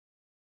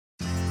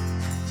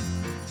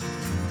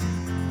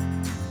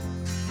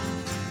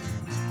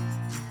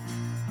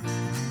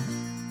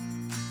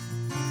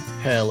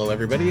Hello,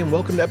 everybody, and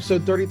welcome to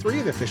episode 33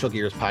 of the Official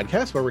Gears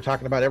podcast, where we're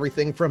talking about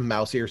everything from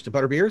mouse ears to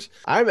butterbeers.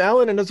 I'm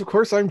Alan, and as of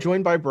course, I'm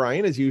joined by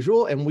Brian as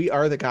usual, and we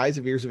are the guys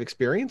of Years of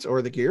Experience,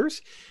 or the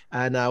Gears.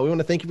 And we want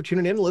to thank you for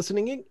tuning in and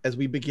listening as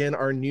we begin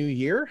our new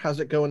year. How's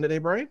it going today,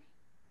 Brian?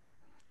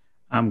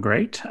 I'm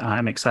great.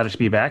 I'm excited to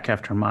be back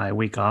after my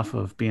week off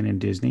of being in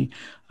Disney.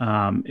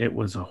 It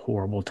was a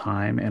horrible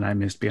time, and I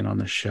missed being on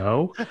the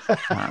show.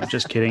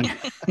 Just kidding.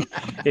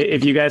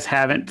 If you guys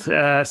haven't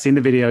seen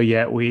the video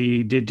yet,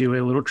 we did do a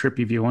little trip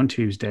review on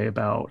Tuesday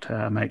about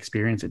my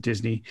experience at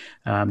Disney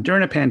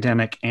during a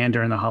pandemic and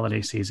during the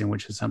holiday season,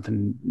 which is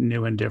something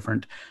new and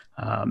different.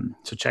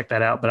 So check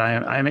that out. But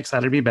I'm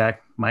excited to be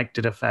back. Mike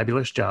did a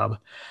fabulous job.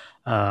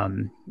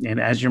 And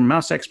as your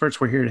mouse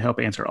experts, we're here to help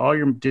answer all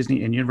your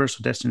Disney and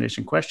Universal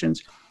destination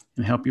questions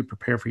and help you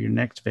prepare for your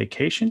next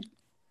vacation.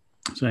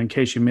 So in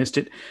case you missed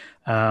it,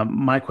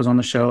 Mike was on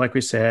the show, like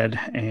we said,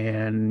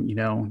 and,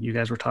 you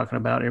guys were talking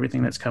about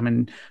everything that's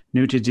coming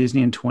new to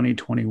Disney in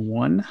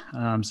 2021.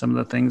 Some of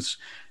the things,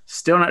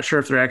 still not sure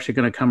if they're actually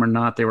going to come or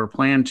not. They were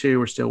planned to.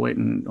 We're still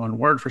waiting on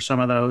word for some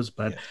of those,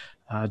 but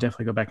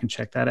definitely go back and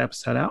check that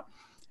episode out.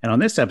 And on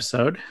this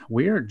episode,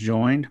 we are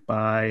joined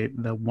by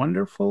the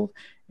wonderful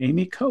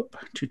Amy Cope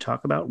to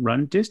talk about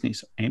Run Disney.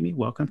 So, Amy,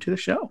 welcome to the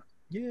show.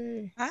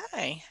 Yay.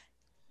 Hi.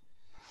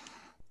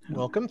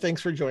 Welcome.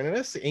 Thanks for joining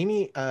us.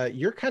 Amy,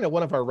 you're kind of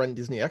one of our Run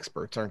Disney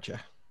experts, aren't you?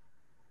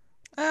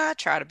 I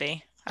try to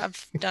be.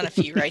 I've done a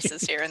few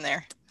races here and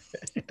there.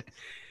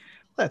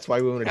 That's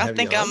why we wanted to have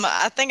you on.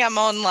 I think I'm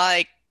on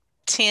like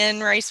 10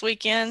 race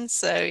weekends.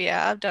 So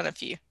yeah, I've done a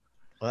few.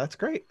 Well, that's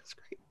great. That's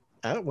great.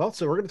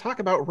 So we're going to talk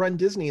about Run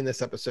Disney in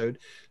this episode.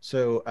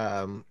 So,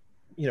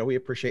 we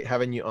appreciate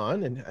having you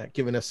on and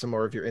giving us some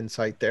more of your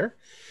insight there.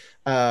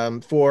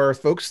 For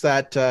folks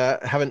that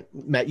haven't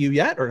met you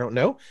yet or don't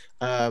know,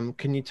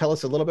 can you tell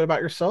us a little bit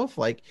about yourself?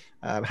 Like,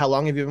 how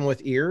long have you been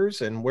with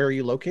Ears and where are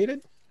you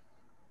located?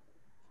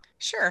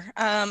 Sure.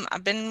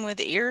 I've been with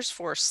Ears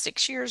for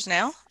 6 years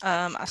now.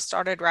 I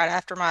started right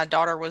after my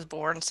daughter was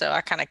born, so I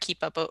kind of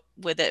keep up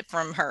with it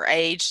from her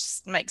age.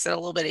 Makes it a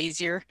little bit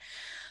easier.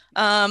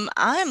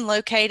 I'm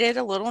located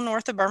a little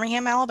north of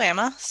Birmingham,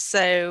 Alabama,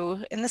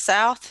 so in the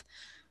South.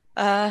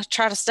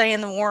 Try to stay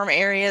in the warm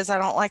areas. I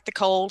don't like the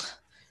cold,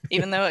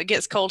 even though it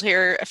gets cold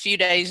here a few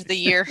days of the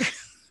year.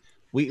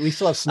 We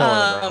still have snow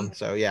on the ground,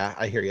 so yeah,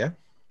 I hear you.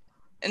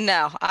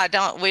 No, I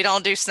don't. We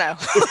don't do snow.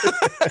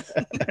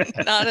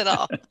 Not at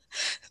all.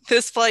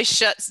 This place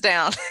shuts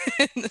down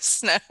in the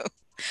snow.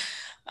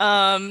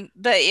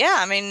 But yeah,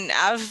 I mean,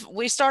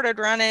 we started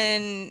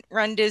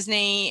Run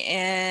Disney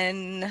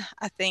in,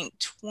 I think,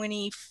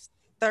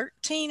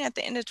 2013, at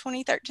the end of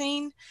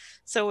 2013.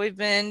 So we've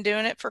been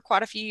doing it for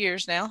quite a few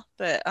years now.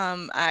 But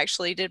I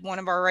actually did one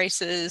of our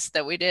races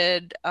that we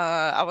did.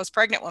 I was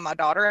pregnant with my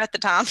daughter at the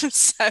time.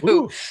 So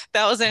Ooh,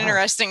 that was an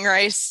interesting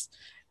race.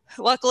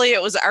 Luckily,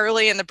 it was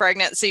early in the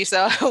pregnancy,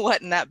 so it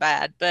wasn't that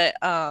bad. But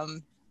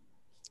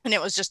and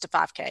it was just a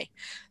 5K.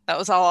 That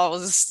was all I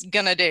was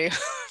gonna do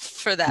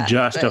for that.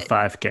 Just a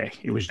 5K.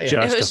 It was just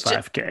a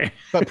 5K.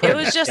 It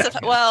was just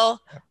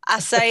I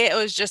say it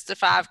was just a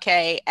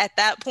 5K. At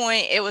that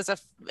point, it was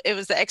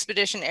the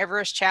Expedition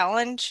Everest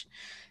Challenge,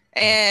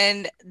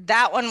 and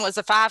that one was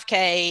a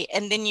 5K.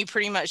 And then you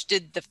pretty much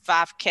did the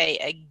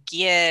 5K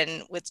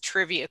again with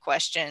trivia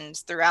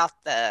questions throughout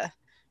the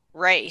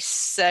race.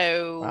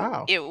 So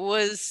wow. it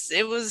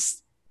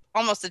was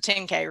almost a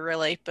 10K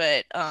really,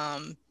 but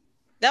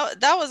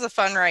that was a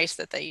fun race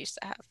that they used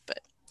to have.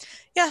 But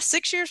yeah,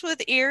 6 years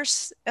with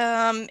Ears.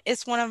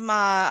 It's one of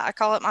I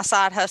call it my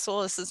side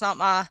hustle. This is not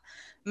my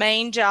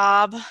main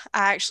job.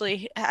 I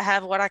actually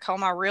have what I call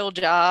my real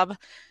job.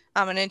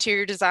 I'm an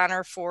interior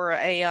designer for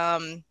a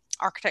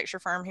architecture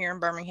firm here in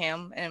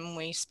Birmingham, and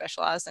we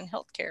specialize in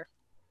healthcare.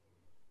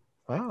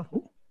 Wow.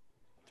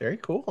 Very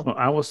cool. Well,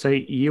 I will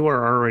say you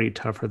are already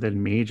tougher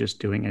than me just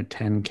doing a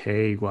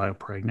 10K while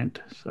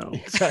pregnant. So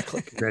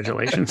exactly.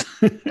 Congratulations.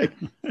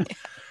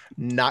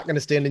 Not going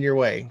to stand in your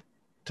way.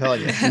 Tell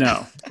you.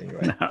 No.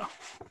 Anyway.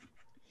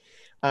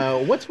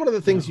 No. What's one of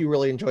the things you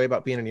really enjoy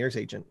about being an Ears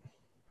agent?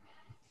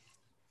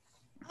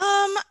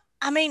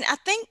 I mean, I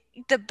think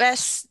the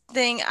best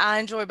thing I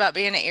enjoy about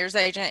being an Ears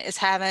agent is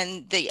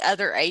having the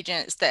other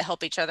agents that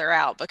help each other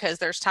out, because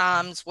there's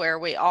times where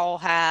we all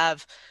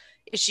have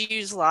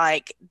issues,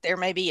 like there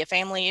may be a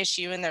family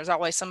issue and there's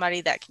always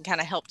somebody that can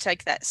kind of help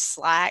take that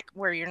slack,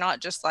 where you're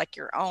not just like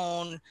your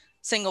own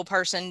single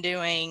person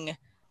doing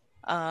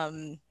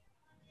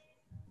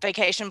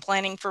vacation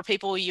planning for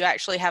people. You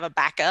actually have a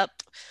backup.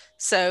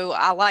 So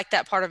I like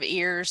that part of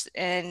Ears,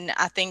 and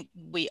I think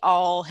we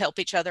all help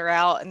each other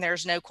out, and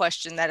there's no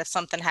question that if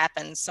something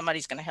happens,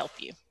 somebody's going to help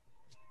you.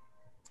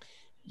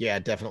 Yeah,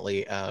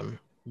 definitely.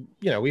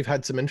 We've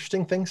had some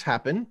interesting things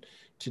happen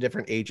to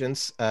different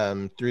agents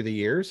through the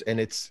years,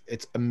 and it's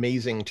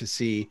amazing to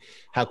see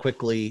how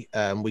quickly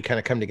we kind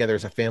of come together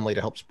as a family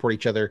to help support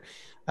each other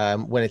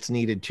when it's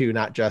needed too,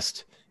 not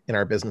just in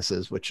our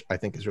businesses, which I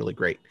think is really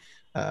great.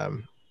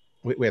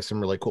 We have some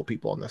really cool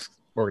people in this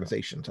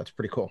organization, so that's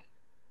pretty cool.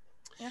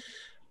 Yeah.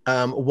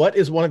 What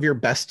is one of your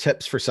best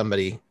tips for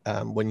somebody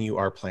when you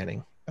are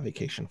planning a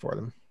vacation for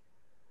them?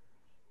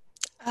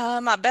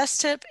 My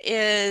best tip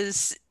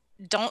is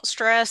don't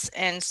stress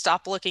and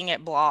stop looking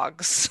at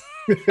blogs.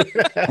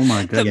 Oh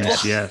my The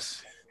goodness, blo-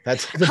 yes.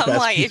 That's the I'm best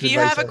like, piece if of you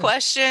advice have a ever.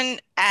 question,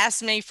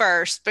 ask me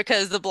first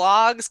because the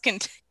blogs can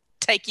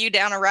take you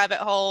down a rabbit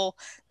hole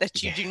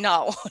that you Yeah. do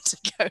not want to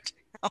go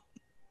down.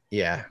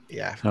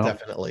 Yeah, So,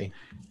 definitely.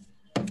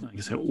 like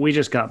I said, we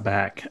just got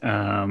back,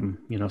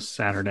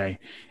 Saturday.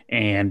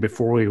 And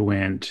before we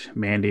went,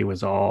 Mandy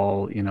was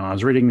all, I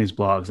was reading these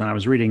blogs and I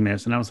was reading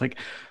this and I was like,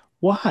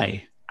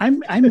 why?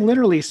 I'm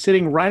literally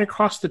sitting right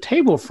across the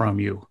table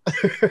from you.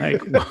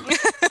 Like,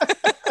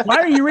 why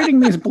are you reading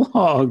these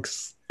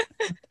blogs?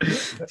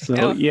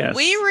 So, yes.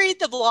 We read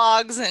the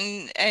blogs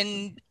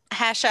and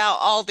hash out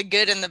all the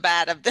good and the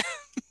bad of them.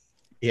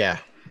 Yeah.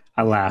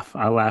 I laugh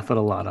at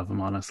a lot of them,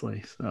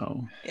 honestly.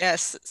 So,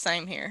 Yes,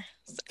 same here.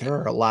 There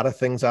are a lot of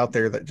things out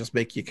there that just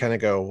make you kind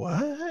of go,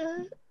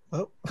 what?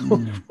 Oh,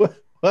 Mm.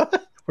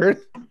 what? Where?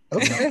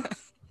 Okay.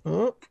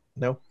 Oh,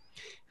 no.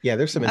 Yeah,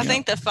 there's some I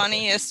think the interesting stuff there.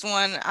 funniest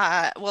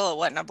one, well, it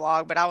wasn't a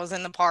blog, but I was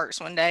in the parks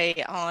one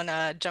day on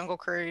a Jungle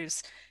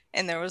Cruise,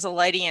 and there was a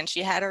lady, and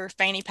she had her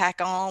fanny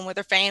pack on with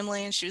her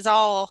family, and she was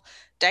all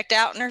decked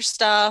out in her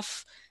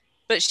stuff,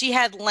 but she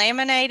had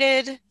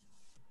laminated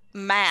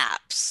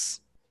maps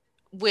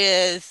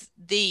with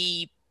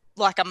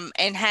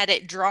and had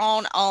it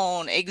drawn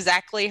on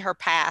exactly her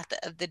path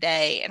of the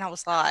day, and I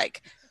was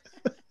like,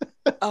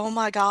 oh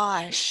my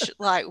gosh,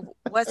 like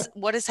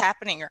what is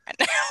happening right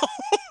now?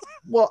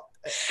 Well,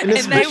 and And they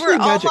especially were on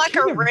Magic like a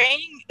Kingdom.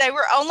 ring. They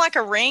were on like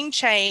a ring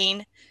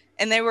chain,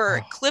 and they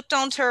were Oh. clipped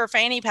onto her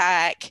fanny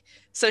pack,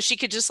 so she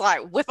could just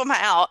like whip them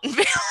out and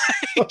be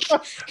like,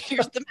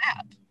 "Here's the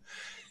map."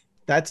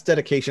 That's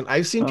dedication.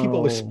 I've seen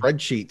people with Oh.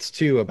 spreadsheets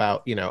too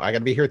about, I got to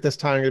be here at this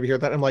time. I got to be here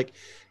at that. I'm like,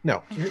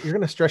 no, you're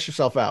going to stress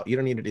yourself out. You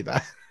don't need to do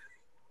that.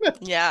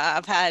 Yeah,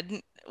 I've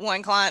had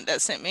one client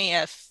that sent me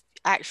a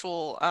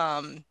actual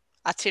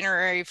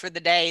itinerary for the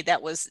day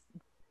that was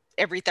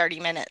every 30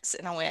 minutes,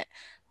 and I went,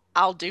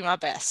 "I'll do my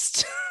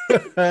best."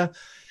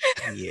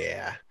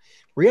 Yeah.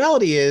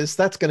 Reality is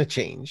that's going to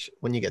change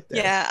when you get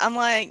there. Yeah, I'm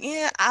like,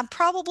 yeah, I'm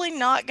probably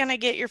not gonna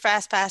get your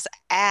fast pass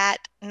at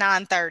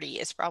 9:30.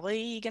 It's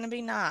probably gonna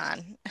be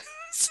 9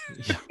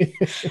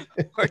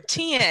 or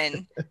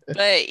 10. But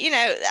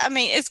I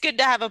mean, it's good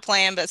to have a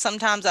plan, but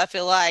sometimes I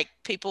feel like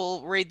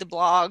people read the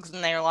blogs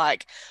and they're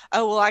like,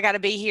 oh, well, I gotta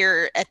be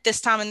here at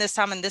this time and this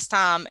time and this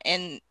time.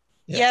 And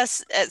Yeah.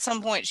 yes, at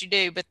some points you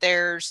do, but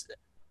there's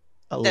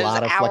A those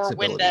lot of hour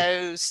flexibility.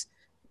 windows.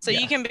 So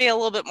Yeah. you can be a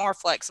little bit more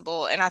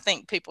flexible. And I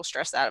think people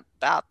stress out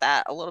about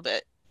that a little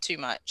bit too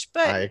much.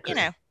 But, I agree.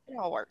 it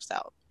all works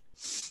out.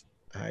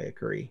 I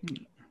agree.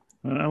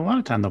 A lot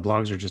of time the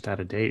blogs are just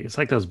out of date. It's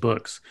like those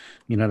books.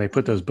 They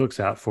put those books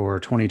out for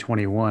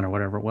 2021 or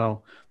whatever.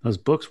 Well, those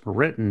books were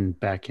written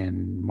back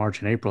in March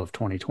and April of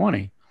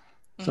 2020.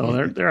 So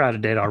Mhm. they're out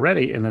of date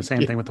already. And the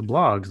same thing with the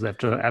blogs.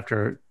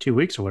 After 2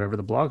 weeks or whatever,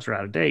 the blogs are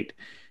out of date.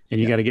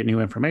 And you got to get new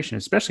information,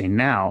 especially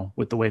now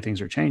with the way things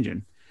are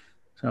changing.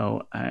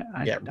 So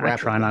I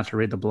try not to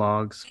read the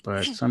blogs,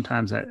 but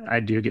sometimes I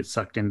do get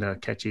sucked into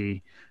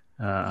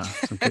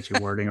some catchy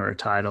wording or a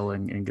title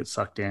and get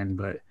sucked in.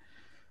 But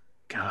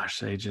gosh,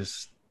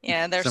 there's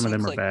some of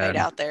them are bad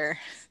out there.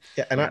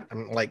 Yeah, and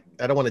I'm like,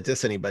 I don't want to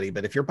diss anybody,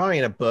 but if you're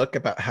buying a book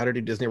about how to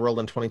do Disney World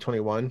in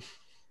 2021,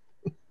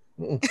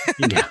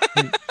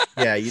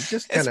 yeah, you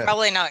just kind of. It's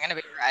probably not going to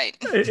be right.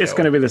 It's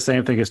going to be the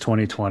same thing as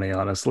 2020,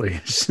 honestly. We're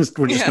just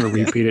going to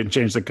repeat it and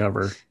change the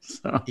cover.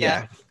 So.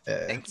 Yeah,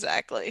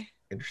 exactly.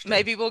 Interesting.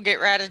 Maybe we'll get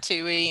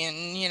Ratatouille,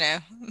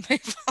 and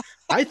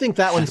I think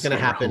that one's going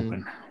to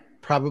happen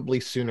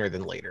probably sooner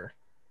than later.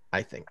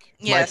 I think.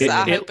 Yes,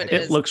 I hope it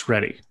is. It looks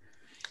ready.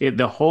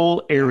 The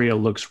whole area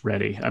looks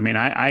ready. I mean,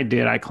 I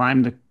did. I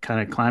climbed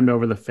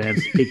over the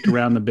fence, peeked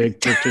around the big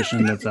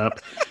partition that's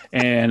up,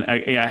 and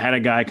I had a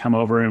guy come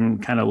over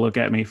and kind of look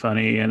at me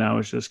funny, and I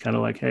was just kind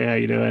of like, "Hey, how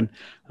you doing?"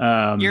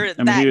 You're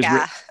that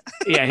guy.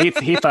 Yeah,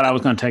 he thought I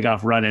was going to take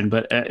off running,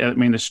 but I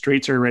mean, the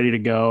streets are ready to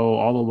go.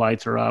 All the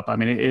lights are up. I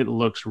mean, it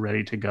looks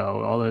ready to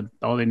go.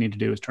 All they need to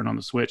do is turn on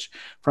the switch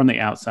from the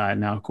outside.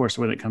 Now, of course,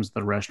 when it comes to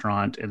the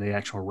restaurant and the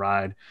actual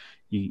ride,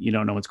 you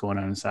don't know what's going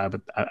on inside,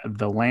 but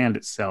the land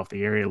itself,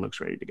 the area looks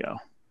ready to go.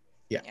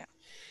 Yeah.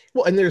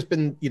 Well, and there's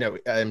been,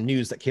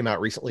 news that came out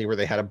recently where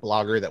they had a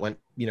blogger that went,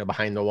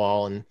 behind the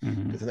wall. And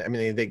I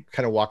mean, they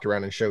kind of walked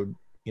around and showed,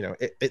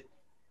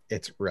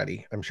 it's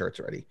ready. I'm sure it's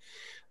ready.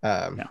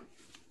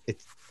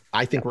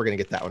 I think we're going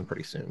to get that one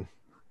pretty soon.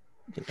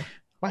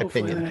 My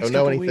opinion. I don't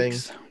know anything,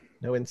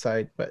 no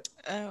insight, but.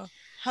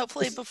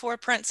 Hopefully before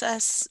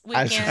Princess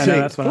Weekend. I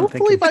know, that's what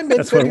hopefully by mid-February.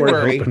 That's what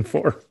we're hoping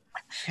for.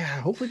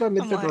 Yeah, hopefully by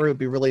mid-February would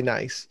be really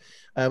nice.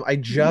 I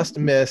just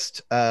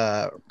missed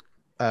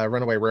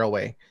Runaway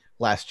Railway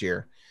last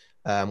year.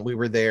 We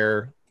were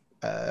there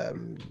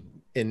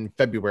in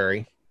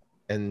February,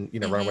 and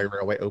Runaway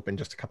Railway opened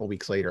just a couple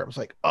weeks later. I was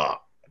like, oh,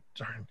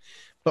 darn!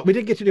 But we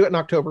did get to do it in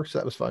October, so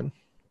that was fun.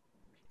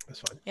 It was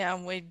fun.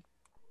 Yeah, we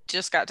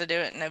just got to do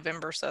it in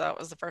November, so that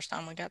was the first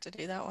time we got to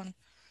do that one.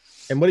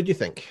 And what did you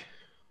think?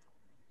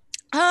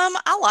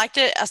 I liked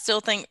it. I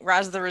still think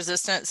Rise of the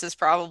Resistance is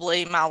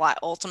probably my like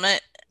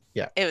ultimate.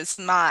 Yeah. It was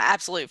my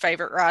absolute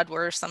favorite ride,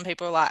 where some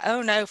people are like,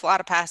 oh no, Flight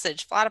of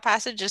Passage. Flight of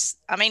Passage is,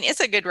 I mean, it's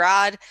a good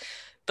ride,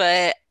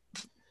 but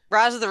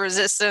Rise of the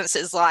Resistance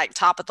is like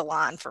top of the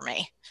line for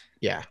me.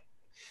 Yeah.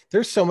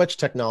 There's so much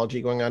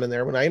technology going on in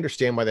there. When I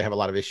understand why they have a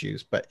lot of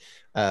issues, but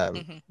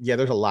yeah,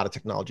 there's a lot of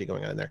technology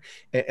going on in there.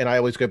 And I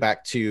always go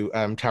back to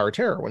Tower of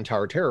Terror. When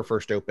Tower of Terror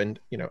first opened,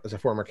 you know, as a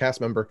former cast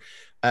member,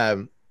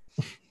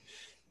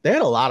 they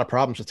had a lot of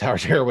problems with Tower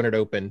of Terror when it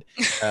opened.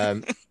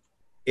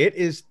 It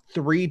is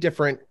 3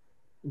 different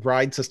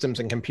ride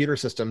systems and computer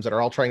systems that are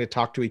all trying to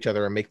talk to each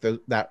other and make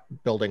that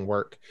building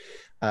work.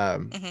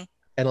 And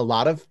a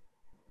lot of,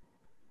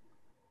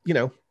 you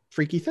know,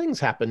 freaky things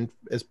happen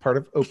as part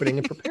of opening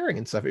and preparing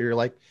and stuff. You're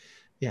like,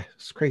 yeah,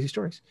 it's crazy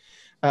stories.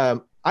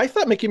 I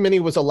thought Mickey Minnie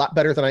was a lot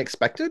better than I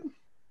expected.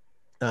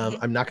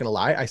 I'm not going to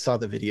lie. I saw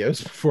the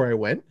videos before I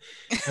went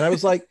and I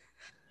was like,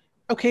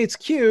 okay, it's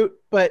cute,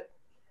 but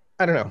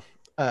I don't know.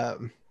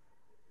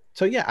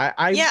 So yeah,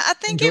 I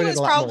think it was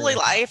probably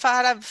like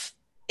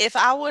if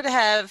I would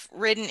have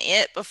ridden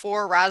it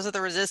before Rise of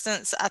the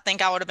Resistance, I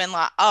think I would have been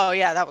like, oh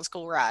yeah, that was a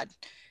cool ride.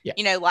 Yeah.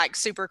 You know, like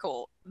super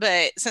cool.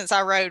 But since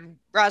I rode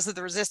Rise of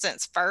the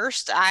Resistance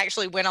first, I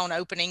actually went on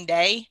opening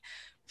day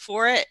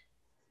for it.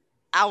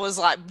 I was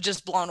like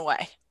just blown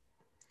away.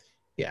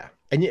 Yeah.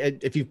 And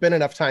if you've been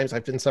enough times,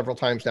 I've been several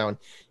times now, and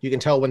you can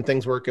tell when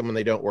things work and when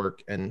they don't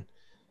work. And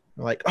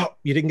like, oh,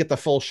 you didn't get the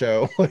full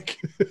show. Like,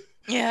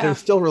 yeah, it was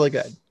still really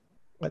good.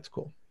 That's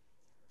cool.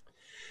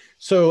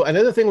 So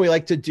another thing we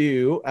like to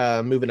do,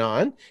 moving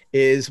on,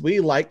 is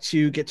we like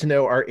to get to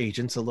know our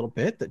agents a little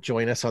bit that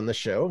join us on the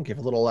show and give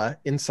a little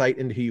insight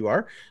into who you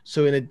are.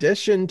 So in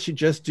addition to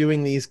just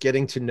doing these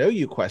getting to know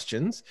you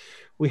questions,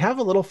 we have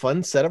a little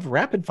fun set of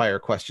rapid fire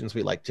questions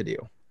we like to do.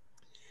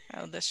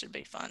 Oh, this should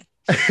be fun.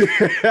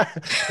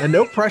 And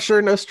no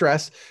pressure, no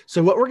stress.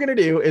 So what we're going to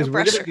do is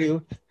we're going to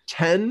do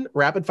 10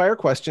 rapid fire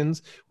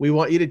questions. We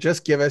want you to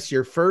just give us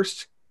your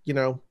first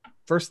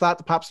thought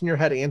that pops in your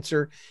head,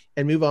 answer,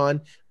 and move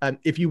on.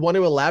 If you want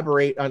to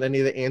elaborate on any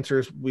of the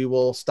answers, we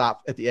will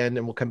stop at the end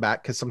and we'll come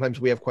back because sometimes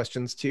we have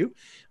questions too.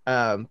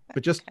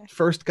 But just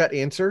first gut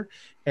answer.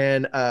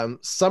 And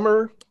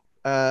Summer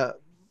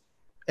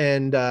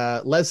and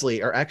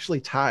Leslie are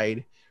actually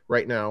tied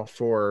right now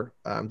for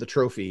the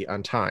trophy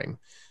on time.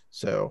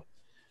 So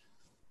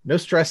no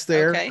stress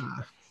there. Okay.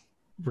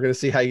 We're going to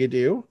see how you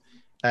do.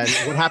 And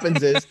what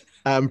happens is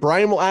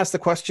Brian will ask the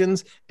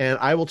questions and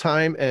I will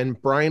time,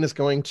 and Brian is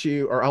going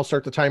to, or I'll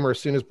start the timer as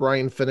soon as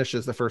Brian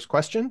finishes the first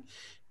question,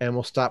 and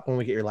we'll stop when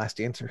we get your last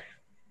answer.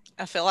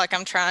 I feel like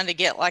I'm trying to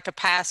get like a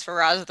pass for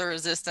Rise of the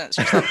Resistance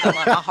or something.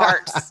 Like my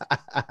heart's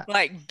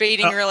like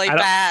beating really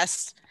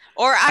fast.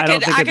 Or I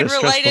could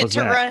relate it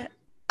to Run.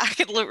 I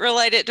could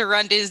relate it to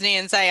Run Disney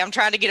and say I'm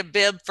trying to get a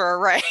bib for a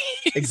race.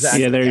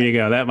 Exactly. Yeah, there you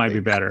go. That might be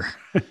better.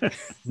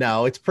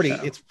 No, it's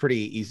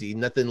pretty easy.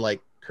 Nothing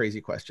like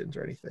crazy questions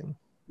or anything.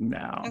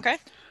 No. Okay.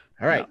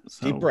 All right.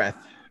 Deep breath.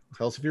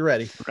 Tell us if you're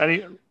ready.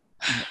 Ready?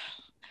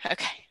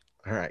 Okay.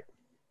 All right.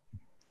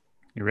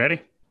 You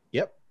ready?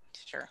 Yep.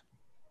 Sure.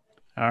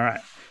 All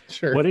right.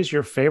 Sure. What is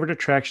your favorite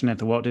attraction at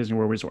the Walt Disney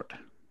World Resort?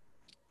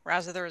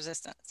 Rise of the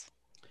Resistance.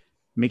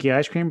 Mickey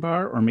Ice Cream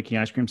Bar or Mickey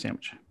Ice Cream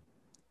Sandwich?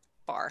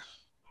 Bar.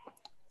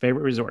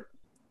 Favorite resort?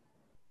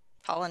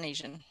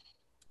 Polynesian.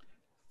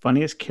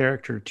 Funniest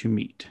character to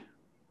meet?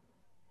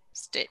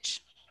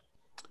 Stitch.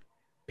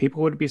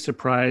 People would be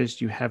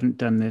surprised you haven't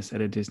done this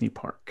at a Disney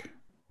park.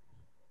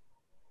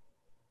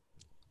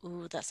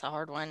 Ooh, that's a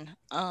hard one.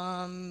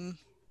 I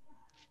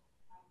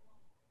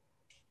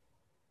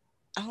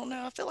don't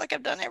know. I feel like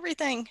I've done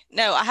everything.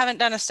 No, I haven't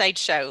done a stage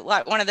show,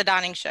 like one of the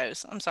dining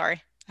shows. I'm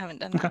sorry. I haven't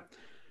done that.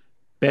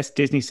 Best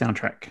Disney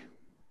soundtrack?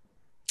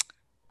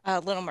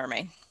 Little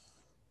Mermaid.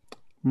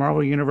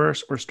 Marvel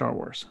Universe or Star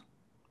Wars?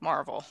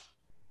 Marvel.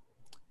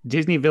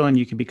 Disney villain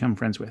you can become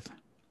friends with?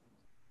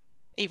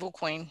 Evil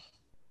Queen.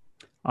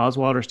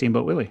 Oswald or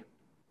Steamboat Willie?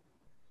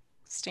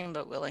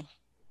 Steamboat Willie.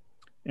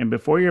 And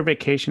before your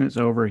vacation is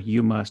over,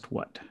 you must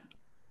what?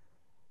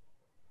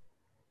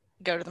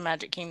 Go to the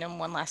Magic Kingdom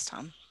one last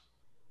time.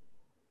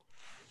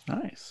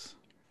 Nice.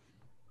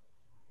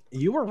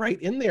 You were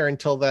right in there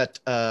until that.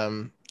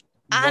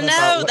 I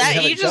know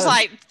that you just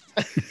like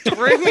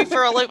threw me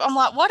for a loop. I'm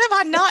like, what have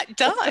I not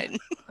done?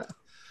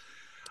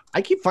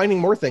 I keep finding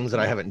more things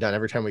that I haven't done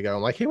every time we go.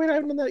 I'm like, hey, wait, I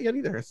haven't done that yet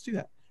either. Let's do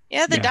that.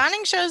 Yeah, the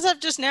dining shows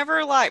I've just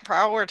never like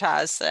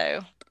prioritized.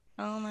 So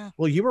I don't know.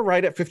 Well, you were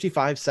right at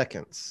 55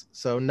 seconds.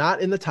 So not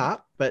in the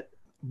top, but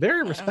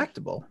very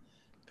respectable.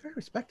 Very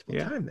respectable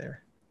time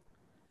there.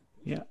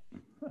 Yeah.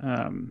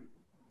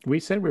 We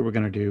said we were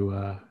going to do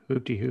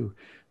Hoopty Hoo,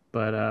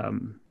 but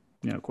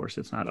of course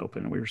it's not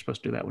open. We were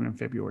supposed to do that one in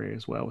February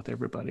as well with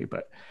everybody,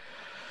 but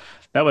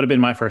that would have been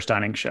my first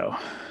dining show.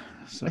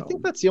 So I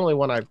think that's the only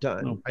one I've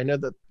done. I know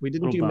that we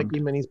didn't do Mickey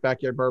Minnie's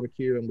Backyard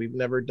Barbecue, and we've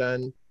never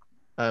done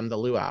the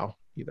Luau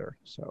either.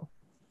 So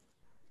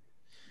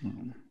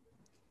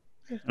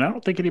And I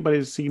don't think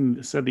anybody's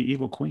said the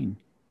Evil Queen.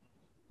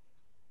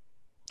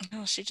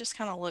 Oh, she just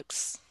kind of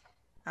looks,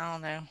 I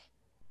don't know.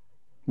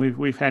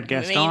 We've had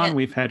Gaston,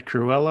 we've had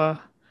Cruella.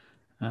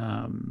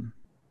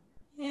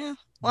 Yeah.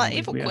 Well,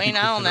 Evil Queen,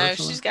 I don't know.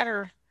 Ursula. She's got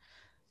her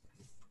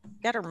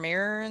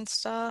mirror and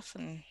stuff,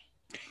 and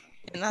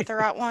isn't that the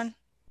right one?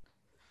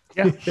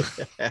 Yeah.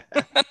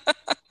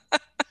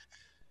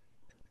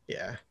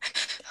 Yeah.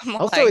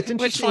 Also, it's interesting.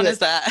 Which one is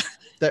that?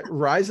 That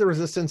Rise of the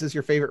Resistance is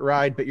your favorite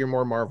ride, but you're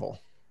more Marvel.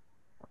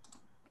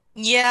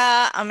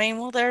 Yeah, I mean,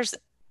 well, there's,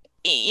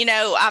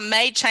 I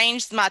may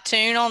change my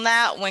tune on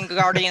that when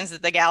Guardians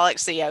of the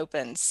Galaxy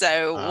opens.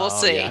 So we'll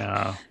see.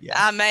 Yeah.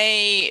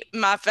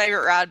 My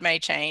favorite ride may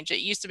change. It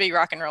used to be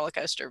Rock and Roller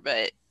Coaster,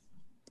 but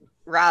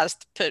Rise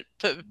put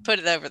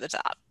it over the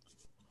top.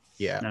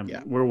 Yeah.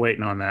 We're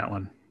waiting on that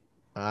one.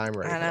 I'm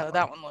ready. I know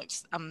that one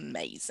looks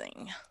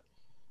amazing.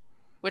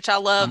 Which I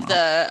love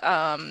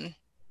the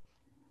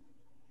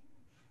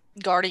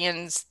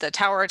Guardians, the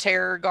Tower of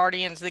Terror,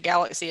 Guardians of the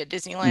Galaxy at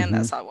Disneyland. Mm-hmm.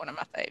 That's like one of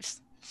my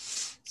faves.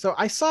 So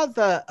I saw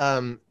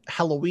the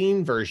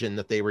Halloween version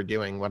that they were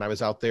doing when I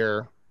was out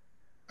there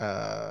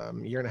a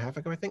year and a half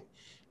ago, I think.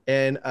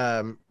 And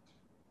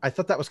I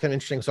thought that was kind of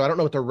interesting. So I don't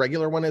know what the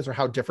regular one is or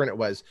how different it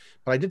was,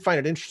 but I did find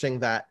it interesting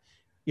that,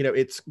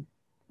 it's,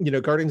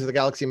 Guardians of the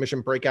Galaxy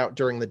Mission Breakout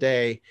during the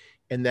day.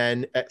 And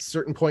then at a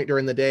certain point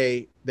during the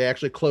day, they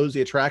actually close the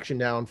attraction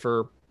down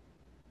for,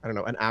 I don't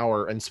know, an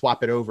hour and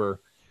swap it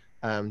over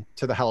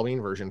to the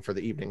Halloween version for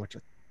the evening, which I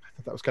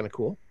thought that was kind of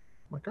cool.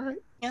 I'm like, all right.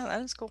 Yeah,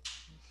 that is cool.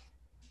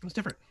 It was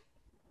different.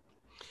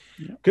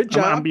 Yeah. Good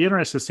job. I'd be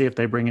interested to see if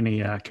they bring any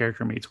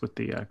character meets with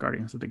the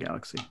Guardians of the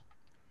Galaxy.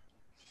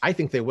 I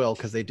think they will,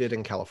 because they did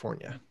in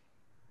California.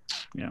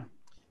 Yeah.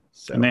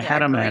 So, and they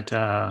had them at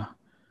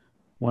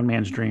One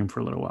Man's Dream for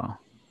a little while.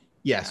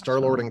 Yeah,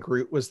 Star-Lord and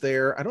Groot was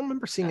there. I don't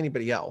remember seeing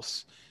anybody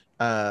else.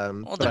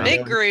 Well, the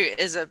big Groot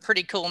is a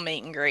pretty cool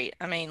meet and greet.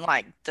 I mean,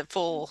 like the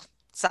full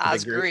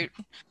size Groot.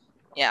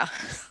 Yeah.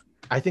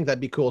 I think that'd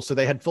be cool. So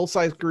they had full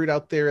size Groot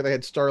out there. They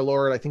had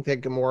Star-Lord. I think they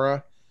had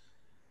Gamora.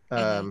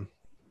 I don't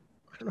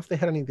know if they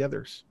had any of the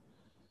others.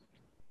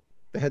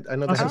 They had. I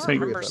know they had 3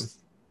 of them.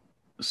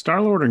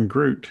 Star-Lord and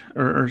Groot,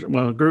 or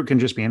Groot can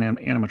just be an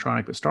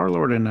animatronic, but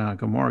Star-Lord and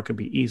Gamora could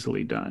be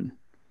easily done.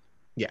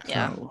 Yeah.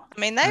 So, I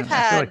mean, I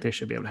feel like they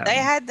should be able to have. They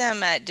had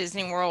them at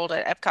Disney World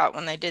at Epcot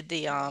when they did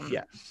the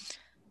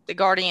the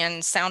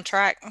Guardian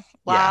soundtrack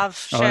live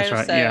show. Oh, that's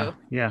right. So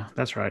yeah,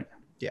 that's right.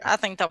 Yeah, I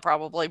think they'll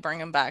probably bring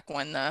them back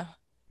when the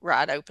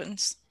ride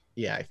opens.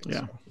 Yeah, I think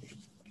so.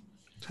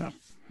 Well,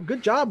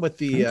 good job with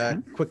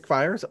the quick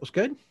fires. That was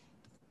good.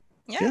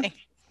 Yay. Yeah.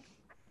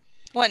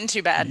 Wasn't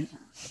too bad.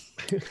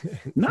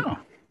 No,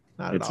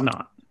 it's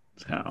not.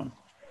 So,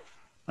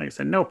 like I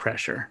said, no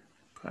pressure.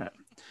 But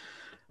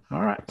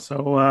all right.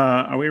 So,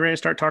 are we ready to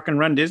start talking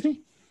Run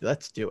Disney?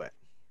 Let's do it.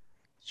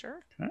 Sure.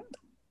 Okay.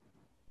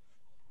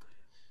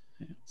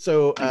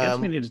 So, I guess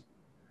we need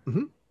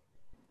to.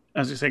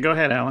 As you say, go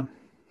ahead, Alan.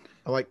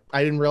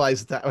 I didn't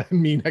realize that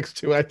me next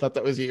to it. I thought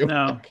that was you.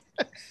 No.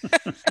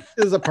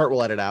 This is a part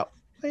we'll edit out.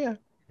 Oh, yeah.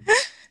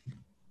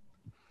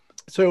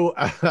 So,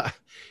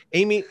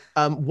 Amy,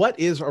 what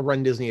is a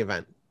Run Disney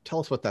event? Tell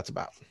us what that's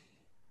about.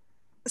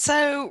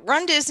 So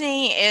Run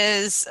Disney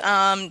is,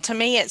 to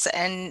me, it's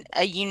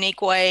a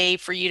unique way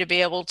for you to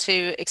be able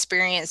to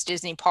experience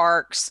Disney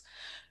parks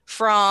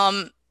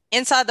from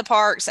inside the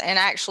parks and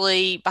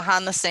actually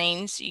behind the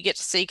scenes. You get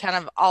to see kind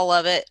of all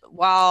of it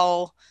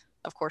while,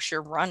 of course,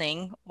 you're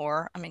running,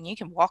 or, I mean, you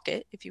can walk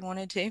it if you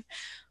wanted to.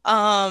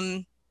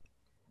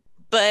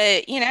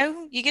 But,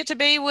 you get to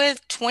be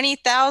with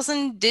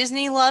 20,000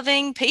 Disney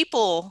loving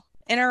people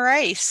in a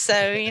race. So,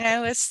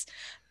 it's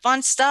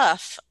fun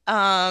stuff.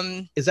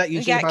 Is that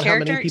usually about how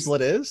many people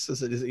it is?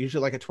 Is it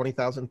usually like a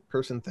 20,000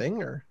 person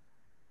thing, or?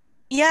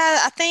 Yeah,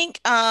 I think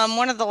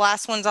one of the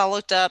last ones I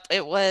looked up,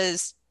 it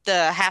was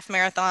the half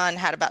marathon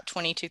had about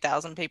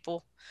 22,000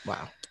 people.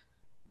 Wow.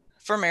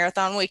 For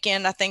marathon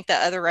weekend. I think the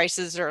other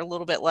races are a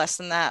little bit less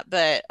than that,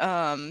 but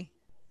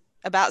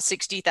about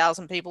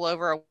 60,000 people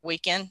over a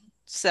weekend.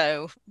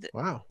 So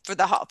wow,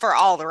 for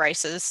all the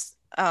races.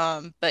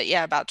 But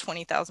yeah, about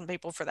 20,000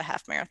 people for the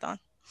half marathon.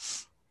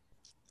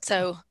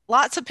 So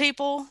lots of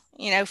people,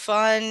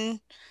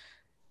 fun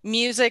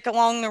music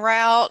along the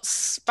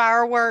routes,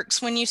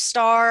 fireworks when you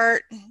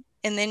start,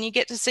 and then you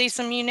get to see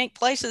some unique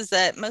places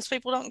that most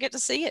people don't get to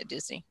see at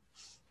Disney.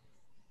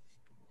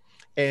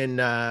 And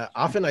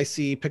often I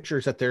see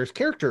pictures that there's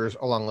characters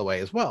along the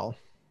way as well.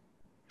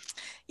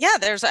 Yeah,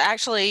 there's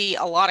actually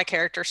a lot of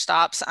character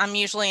stops. I'm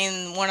usually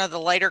in one of the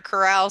later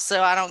corrals,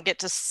 so I don't get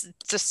to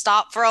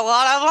stop for a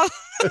lot of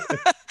them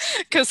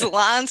because the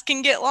lines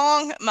can get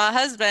long. My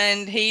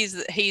husband,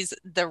 he's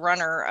the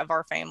runner of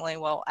our family.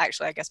 Well,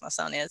 actually, I guess my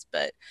son is,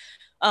 but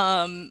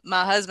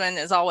my husband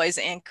is always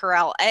in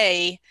Corral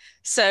A,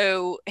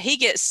 so he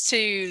gets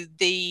to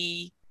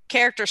the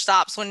character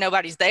stops when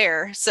nobody's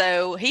there.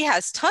 So he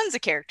has tons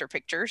of character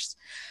pictures.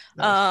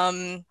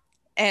 Nice.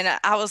 And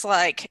I was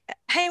like,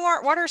 hey,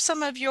 Mark, what are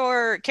some of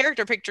your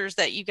character pictures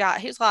that you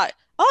got? He was like,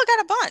 "Oh, I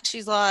got a bunch."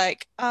 He's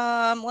like,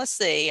 let's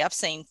see. I've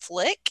seen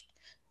Flick.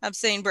 I've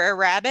seen Brer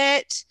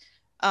Rabbit.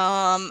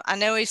 I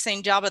know he's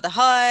seen Jabba the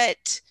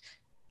Hutt.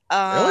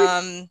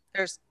 Really?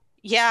 There's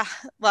yeah,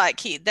 like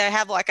they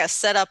have like a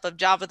setup of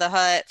Jabba the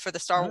Hutt for the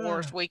Star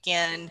Wars Ah,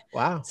 weekend.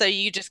 wow. So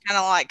you just kind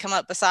of like come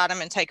up beside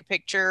him and take a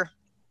picture.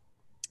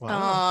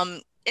 Wow.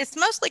 It's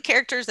mostly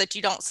characters that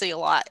you don't see a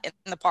lot in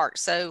the park.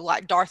 So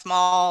like Darth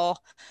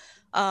Maul,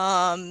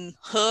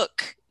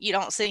 Hook, you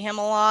don't see him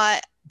a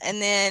lot.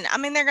 And then, I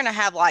mean, they're going to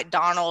have like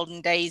Donald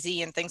and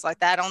Daisy and things like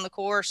that on the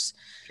course,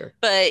 Sure.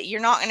 but you're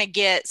not going to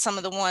get some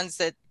of the ones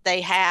that they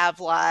have,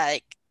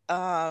 like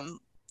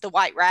the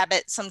White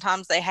Rabbit.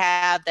 Sometimes they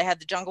have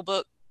the Jungle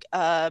Book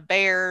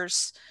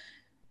bears,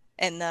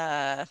 and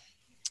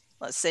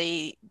let's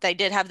see, they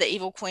did have the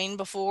Evil Queen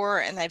before,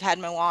 and they've had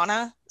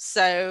Moana.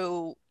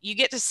 So you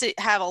get to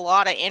have a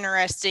lot of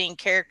interesting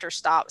character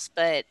stops,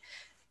 but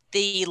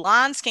the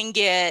lines can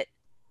get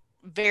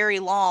very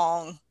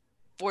long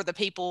for the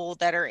people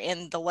that are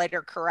in the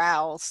later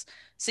corrals.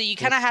 So you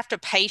kind of have to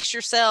pace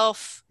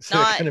yourself, So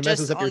it kind not of just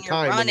messes up your on your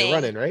time when you're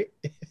running. running,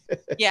 right?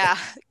 Yeah.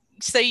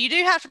 So you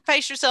do have to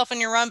pace yourself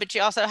in your run, but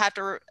you also have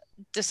to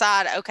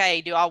decide,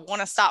 okay, do I want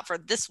to stop for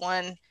this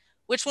one?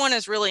 Which one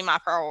is really my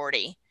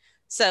priority?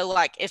 So,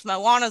 like, if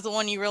Moana is the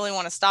one you really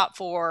want to stop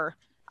for,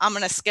 I'm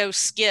going to go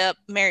skip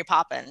Mary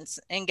Poppins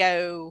and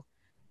go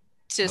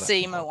to Oh, that's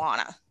see wild.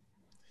 Moana. Now,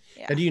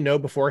 Yeah. do you know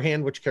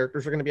beforehand which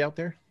characters are going to be out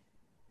there?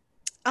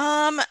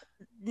 Um,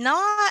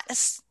 Not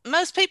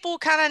most people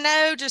kind of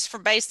know just for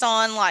based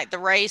on like the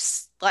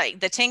race, like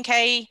the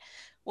 10K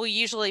will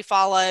usually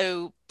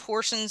follow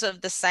portions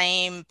of the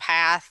same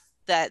path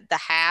that the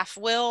half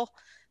will.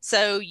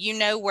 So you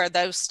know where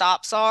those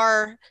stops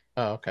are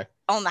Oh, okay.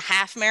 on the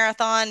half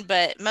marathon,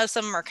 but most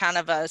of them are kind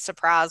of a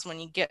surprise when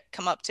you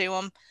come up to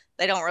them.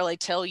 They don't really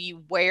tell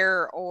you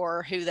where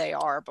or who they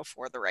are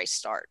before the race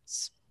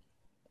starts.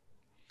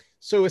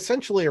 So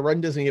essentially, a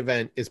Run Disney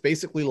event is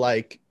basically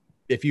like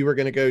if you were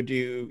going to go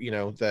do,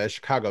 the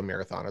Chicago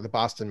Marathon or the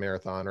Boston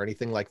Marathon or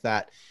anything like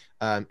that.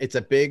 It's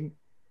a big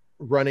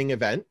running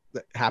event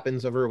that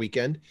happens over a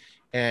weekend,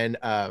 and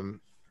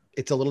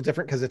it's a little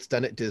different because it's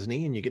done at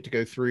Disney, and you get to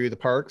go through the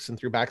parks and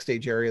through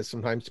backstage areas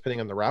sometimes, depending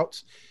on the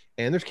routes.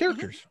 And there's Mm-hmm.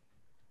 characters.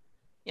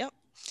 Yep.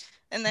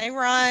 And they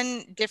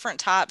run different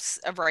types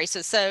of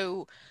races.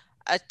 So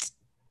a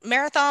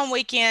marathon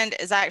weekend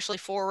is actually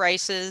 4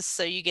 races.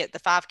 So you get the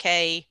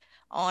 5K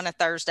on a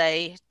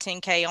Thursday,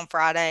 10K on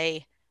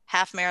Friday,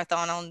 half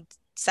marathon on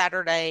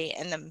Saturday,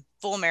 and the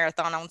full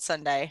marathon on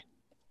Sunday.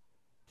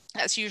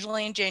 That's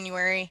usually in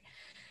January.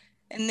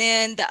 And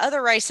then the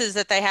other races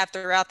that they have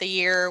throughout the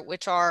year,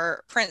 which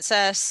are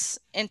Princess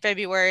in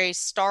February,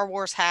 Star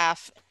Wars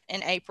half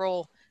in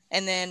April,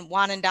 and then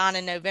Wine and Dine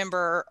in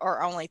November,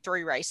 are only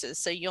 3 races.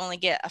 So you only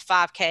get a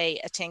 5K,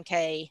 a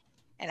 10K,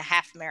 and a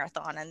half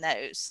marathon in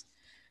those.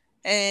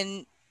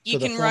 And So you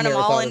the can full run them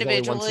all marathon is only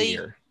once a individually.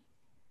 year.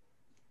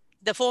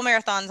 The full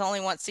marathon's only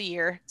once a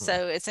year. Hmm.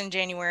 So it's in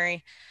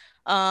January.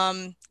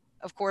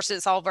 Of course,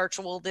 it's all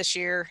virtual this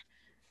year.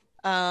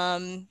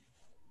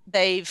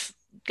 They've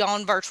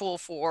gone virtual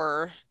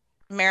for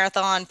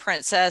Marathon,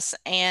 Princess,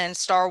 and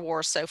Star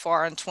Wars so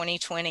far in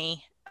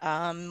 2020.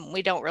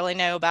 We don't really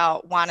know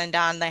about Wine and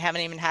Dine. They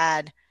haven't even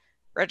had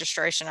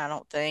registration, I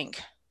don't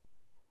think.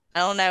 I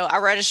don't know. I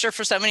register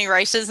for so many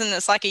races and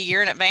it's like a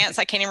year in advance.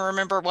 I can't even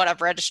remember what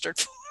I've registered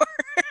for.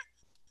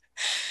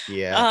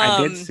 Yeah.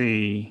 I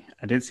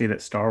did see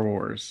that Star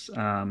Wars,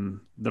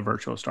 the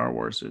virtual Star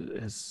Wars,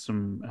 has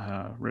some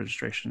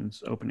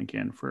registrations open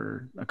again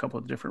for a couple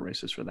of different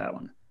races for that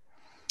one.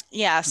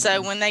 Yeah.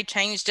 So when they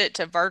changed it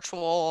to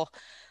virtual,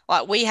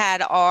 like we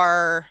had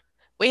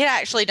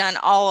actually done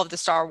all of the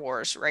Star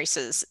Wars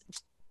races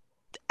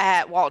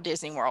at Walt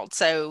Disney World.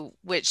 So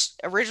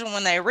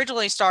when they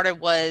originally started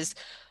was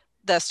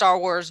the Star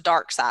Wars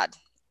dark side.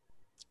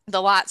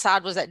 The light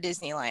side was at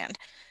Disneyland.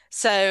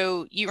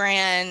 So you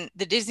ran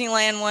the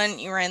Disneyland one,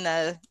 you ran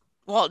the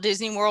Walt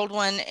Disney World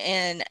one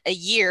in a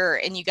year,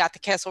 and you got the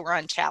Kessel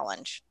Run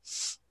challenge.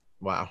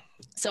 Wow.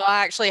 So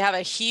I actually have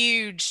a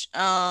huge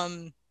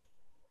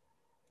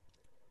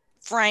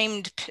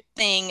framed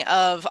thing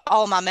of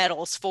all my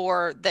medals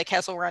for the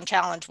Kessel Run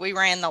challenge. We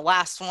ran the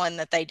last one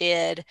that they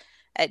did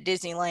at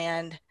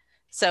Disneyland.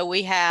 So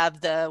we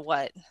have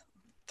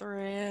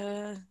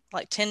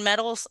like 10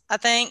 medals, I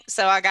think.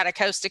 So I got a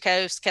coast to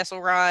coast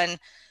Kessel Run,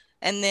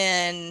 and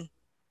then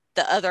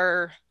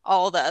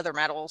all the other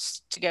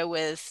medals to go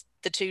with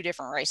the 2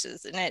 different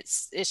races, and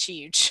it's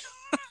huge.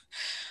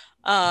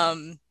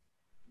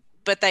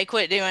 But they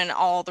quit doing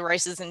all the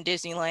races in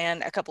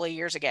Disneyland a couple of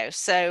years ago,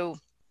 so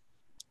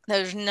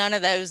there's none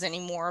of those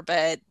anymore.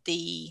 But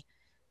the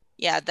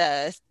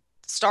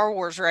Star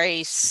Wars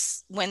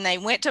race, when they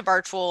went to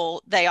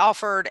virtual, they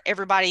offered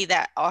everybody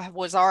that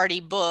was already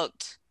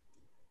booked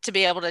to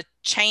be able to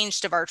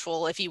change to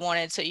virtual if you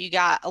wanted. So you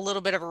got a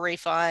little bit of a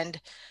refund.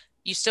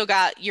 You still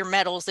got your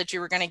medals that you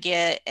were going to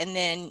get,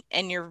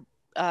 and your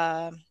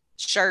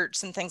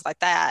shirts and things like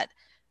that.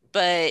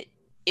 But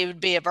it would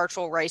be a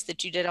virtual race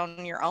that you did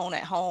on your own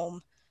at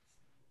home.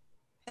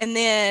 And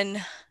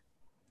then,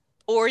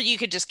 or you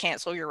could just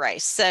cancel your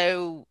race.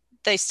 So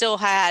they still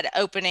had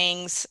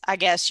openings, I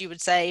guess you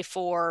would say,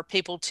 for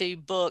people to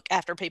book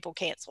after people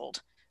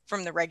canceled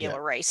from the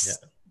regular race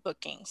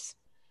bookings.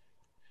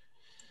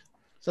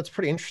 So that's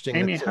pretty interesting.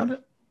 Amy, that's a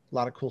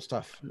lot of cool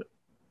stuff.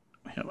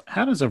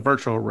 How does a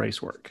virtual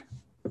race work?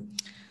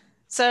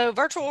 So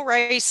virtual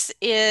race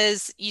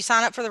is you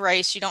sign up for the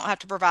race. You don't have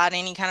to provide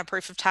any kind of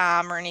proof of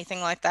time or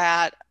anything like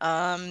that.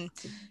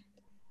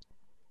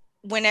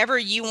 Whenever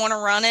you want to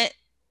run it,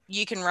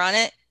 you can run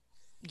it.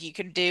 You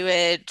could do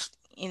it,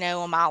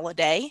 a mile a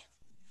day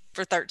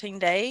for 13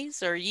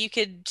 days, or you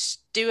could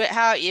do it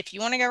if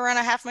you want to go run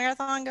a half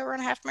marathon, go run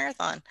a half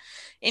marathon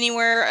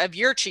anywhere of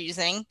your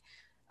choosing.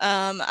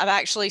 I've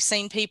actually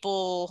seen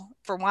people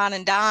for Wine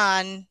and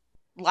Dine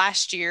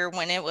last year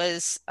when it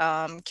was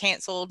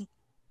canceled.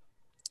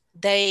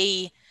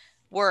 They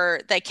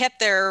kept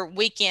their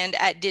weekend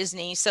at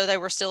Disney, so they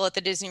were still at the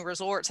Disney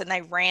resorts, and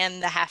they ran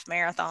the half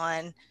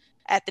marathon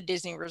at the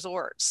Disney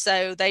resorts.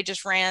 So they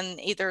just ran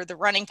either the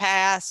running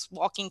paths,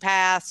 walking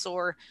paths,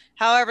 or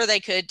however they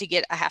could to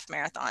get a half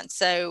marathon.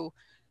 So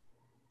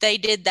they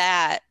did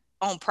that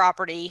on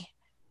property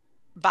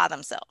by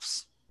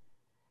themselves.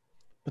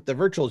 But the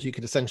virtuals you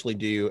could essentially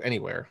do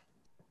anywhere.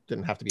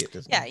 Didn't have to be at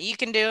Disney. Yeah, you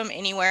can do them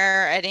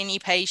anywhere at any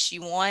pace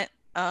you want.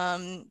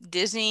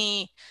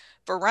 Disney,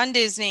 for Run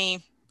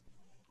Disney,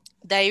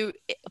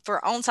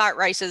 for on-site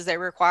races, they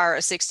require a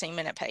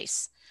 16-minute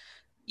pace.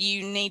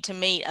 You need to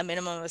meet a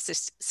minimum of a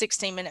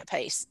 16-minute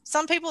pace.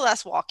 Some people,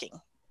 that's walking.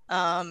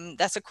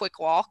 That's a quick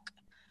walk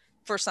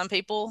for some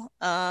people.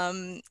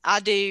 I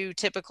do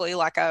typically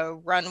like a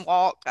run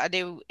walk. I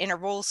do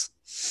intervals.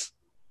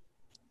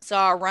 So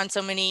I'll run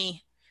so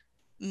many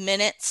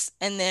minutes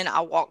and then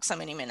I'll walk so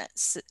many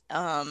minutes.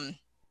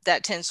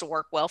 That tends to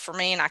work well for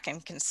me, and I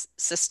can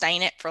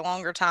sustain it for a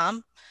longer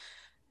time.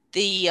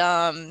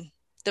 The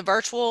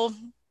virtual,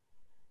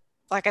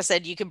 like I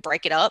said, you could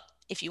break it up.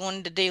 If you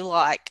wanted to do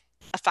like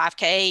a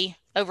 5K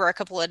over a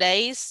couple of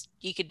days,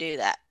 you could do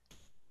that.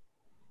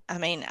 I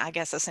mean, I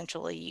guess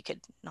essentially you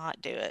could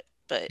not do it,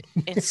 but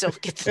and still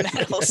get the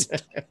medals.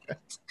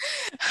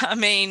 I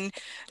mean,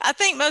 I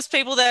think most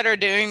people that are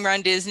doing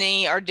Run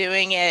Disney are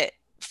doing it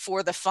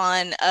for the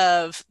fun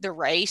of the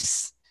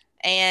race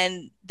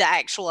and the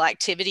actual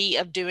activity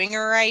of doing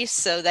a race.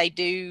 So they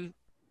do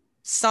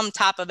some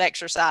type of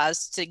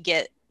exercise to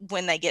get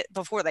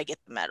before they get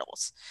the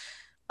medals.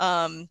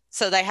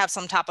 So they have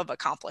some type of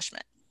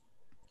accomplishment.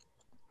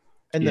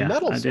 And the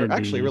medals are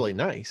actually really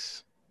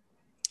nice.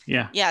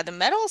 Yeah. Yeah. The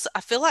medals,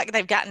 I feel like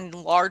they've gotten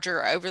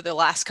larger over the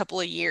last couple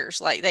of years.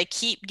 Like they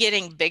keep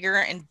getting bigger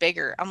and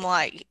bigger. I'm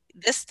like,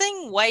 this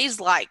thing weighs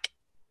like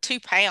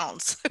 2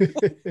 pounds.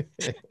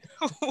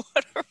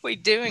 What are we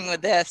doing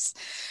with this?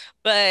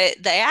 But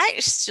they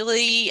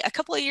actually, a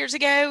couple of years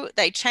ago,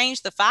 they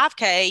changed the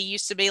 5K.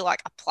 Used to be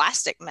like a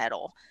plastic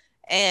medal,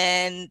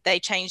 and they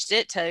changed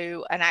it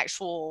to an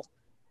actual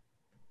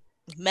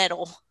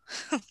metal,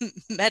 like the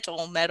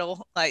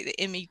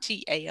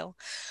METAL.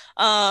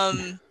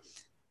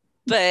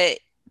 But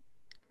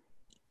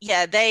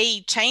yeah,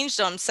 they changed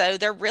them, so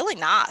they're really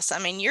nice. I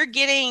mean, you're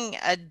getting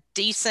a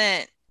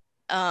decent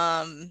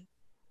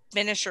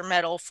finisher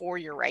medal for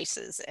your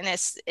races, and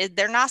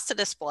they're nice to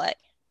display.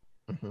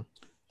 Mm-hmm.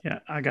 Yeah,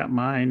 I got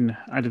mine.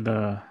 I did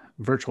the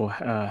virtual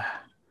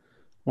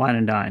Wine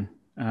and Dine,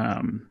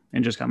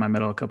 and just got my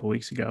medal a couple of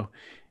weeks ago,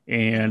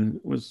 and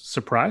was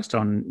surprised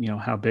on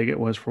how big it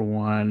was for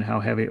one, how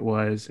heavy it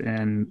was,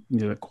 and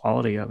the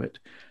quality of it.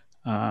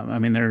 I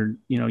mean, they're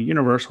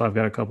Universal. I've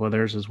got a couple of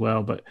theirs as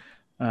well, but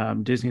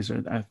Disney's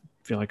I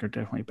feel like are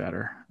definitely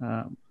better.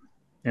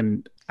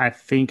 And I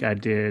think I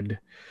did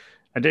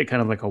kind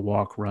of like a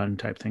walk run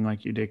type thing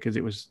like you did, because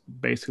it was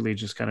basically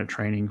just kind of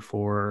training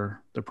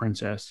for the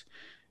princess.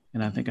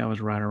 And I think I was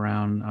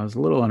a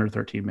little under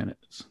 13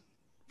 minutes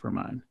for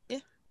mine. Yeah.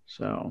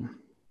 So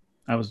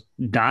I was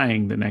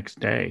dying the next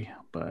day,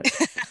 but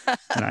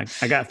and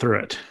I got through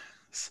it.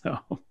 So.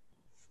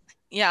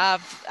 Yeah,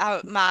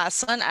 my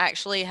son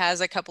actually has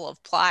a couple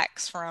of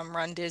plaques from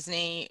Run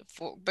Disney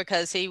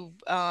because he,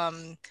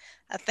 I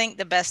think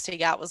the best he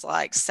got was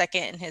like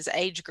second in his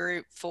age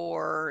group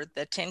for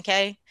the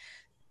 10K.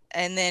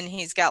 And then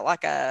he's got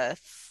like a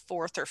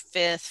 4th or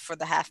 5th for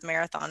the half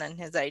marathon in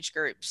his age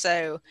group.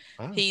 So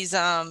wow. He's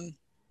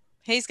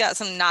got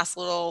some nice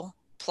little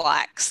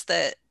plaques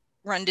that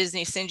Run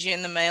Disney sends you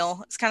in the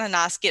mail. It's kind of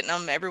nice getting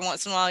them every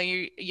once in a while.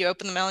 You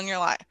open the mail and you're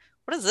like,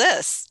 what is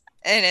this?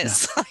 And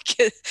it's like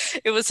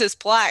it was his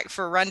plaque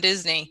for Run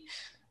Disney.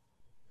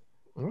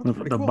 The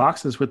cool.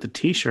 Boxes with the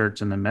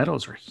T-shirts and the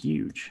medals are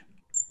huge.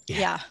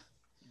 Yeah.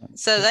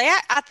 So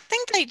I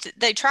think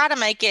they try to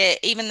make it,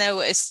 even though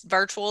it's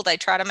virtual, they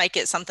try to make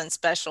it something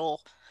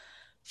special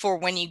for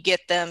when you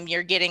get them.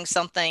 You're getting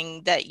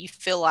something that you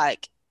feel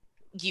like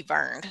you've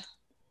earned.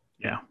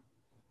 Yeah.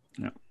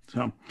 Yeah.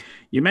 So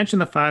you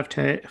mentioned the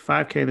 5K,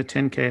 the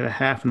 10K, the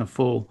half, and the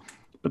full.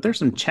 But there's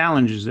some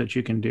challenges that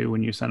you can do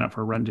when you sign up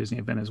for a Run Disney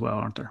event as well,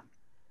 aren't there?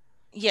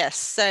 Yes.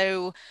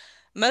 So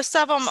Most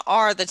of them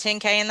are the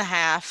 10K and the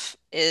half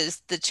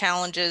is the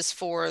challenges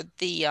for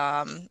the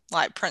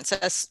like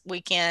Princess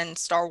Weekend,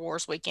 Star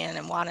Wars Weekend,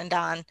 and Wine and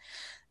Dine.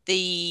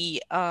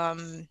 The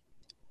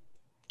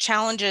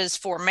challenges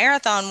for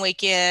Marathon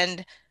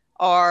Weekend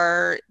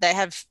they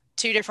have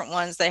two different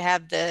ones. They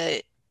have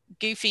the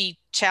Goofy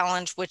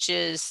Challenge, which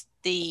is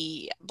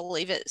I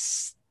believe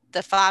it's the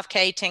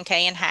 5K, 10K,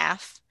 and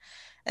half.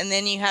 And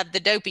then you have the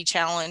Dopey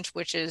Challenge,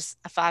 which is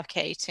a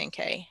 5K,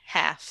 10K,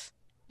 half,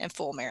 and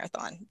full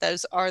marathon.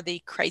 Those are the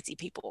crazy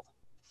people.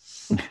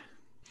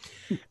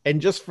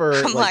 And just for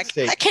I'm like,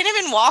 I can't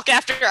even walk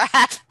after a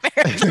half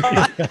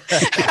marathon.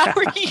 How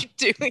are you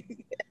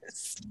doing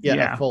this?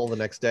 Yeah, full the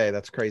next day.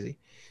 That's crazy.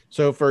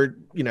 So for,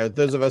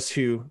 those of us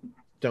who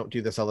don't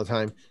do this all the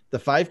time, the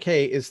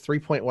 5K is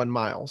 3.1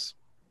 miles.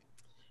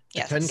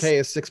 The 10K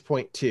is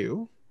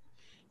 6.2.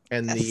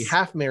 And the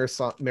half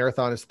marathon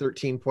is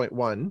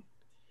 13.1.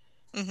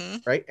 Mm-hmm.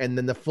 Right? And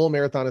then the full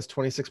marathon is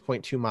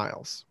 26.2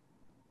 miles.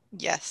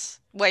 Yes.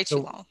 Way too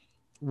long.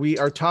 We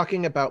are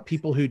talking about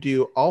people who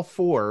do all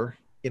 4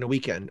 in a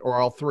weekend or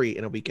all 3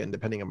 in a weekend,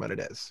 depending on what it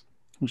is.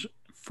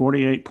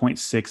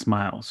 48.6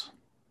 miles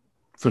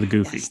for the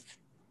Goofy. Yes.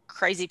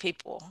 Crazy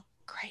people.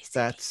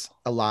 That's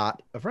a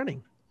lot of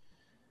running.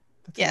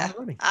 A lot of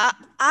running.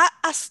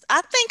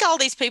 I think all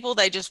these people,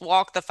 they just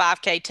walk the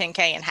 5K, 10K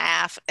and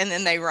half, and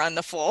then they run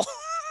the full.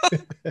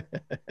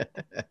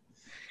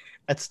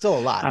 That's still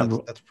a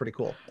lot. That's pretty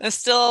cool. It's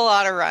still a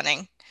lot of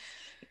running.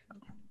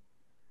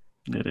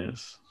 It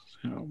is.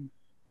 So,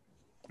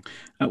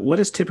 what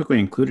is typically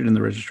included in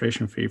the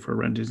registration fee for a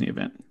Run Disney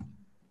event?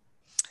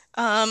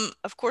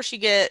 Of course, you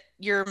get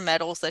your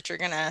medals that you're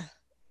going to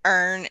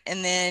earn,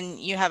 and then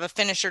you have a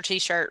finisher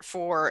t-shirt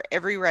for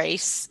every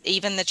race,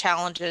 even the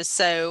challenges.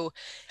 So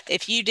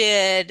if you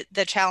did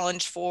the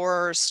challenge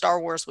for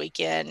Star Wars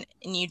Weekend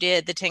and you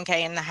did the 10K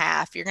and the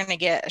half, you're going to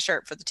get a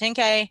shirt for the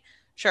 10K,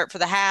 shirt for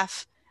the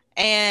half,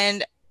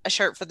 and a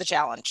shirt for the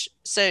challenge.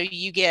 So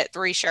you get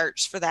 3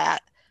 shirts for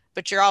that,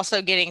 but you're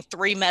also getting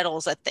 3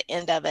 medals at the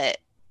end of it.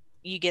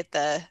 You get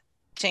the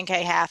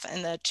 10K half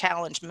and the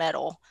challenge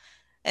medal.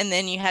 And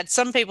then you had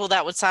some people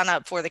that would sign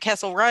up for the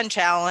Kessel Run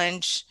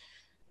Challenge.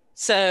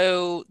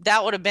 So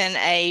that would have been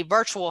a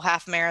virtual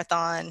half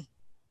marathon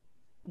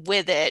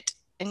with it.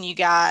 And you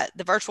got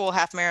the virtual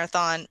half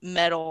marathon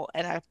medal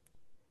and a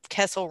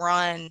Kessel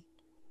Run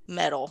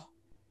medal,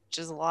 which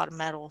is a lot of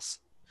medals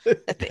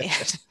at the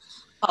end.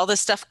 All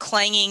this stuff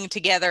clanging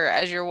together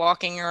as you're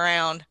walking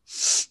around.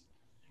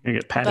 You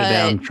get patted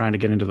down trying to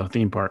get into the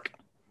theme park.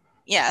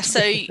 Yeah. So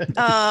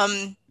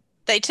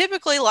they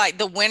typically like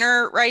the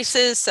winter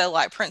races. So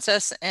like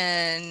Princess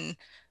and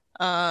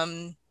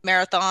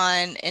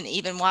Marathon and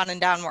even Wine and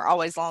Dine were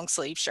always long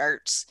sleeve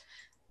shirts.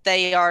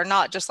 They are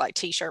not just like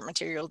t-shirt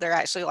material. They're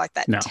actually like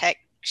that tech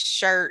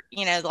shirt,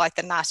 like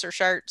the nicer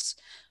shirts.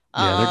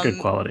 Yeah, they're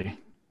good quality.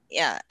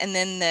 Yeah. And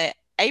then the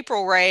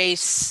April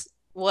race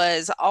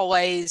was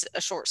always a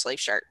short sleeve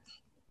shirt.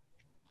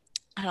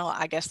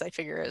 I guess they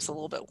figure it's a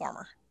little bit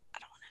warmer. I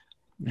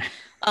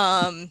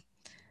don't know.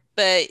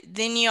 But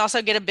then you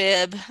also get a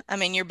bib. I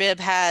mean, your bib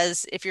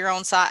if you're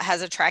on site,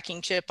 has a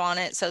tracking chip on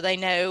it. So they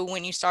know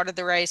when you started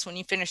the race, when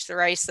you finished the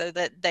race, so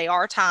that they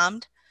are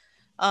timed.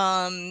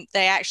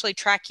 They actually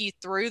track you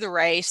through the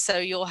race. So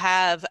you'll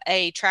have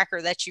a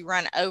tracker that you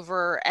run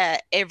over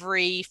at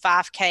every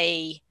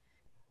 5K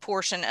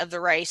portion of the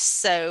race.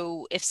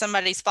 So if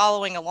somebody's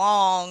following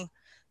along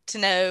to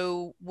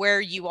know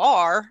where you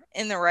are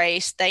in the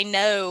race, they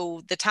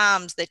know the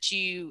times that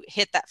you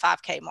hit that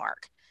 5K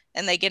mark,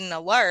 and they get an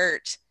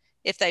alert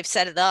if they've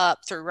set it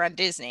up through Run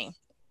Disney,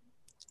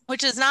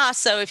 which is nice.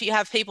 So if you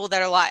have people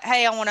that are like,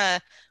 hey, I want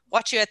to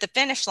watch you at the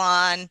finish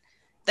line,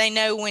 they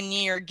know when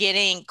you're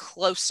getting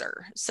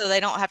closer. So they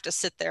don't have to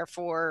sit there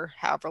for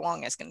however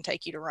long it's going to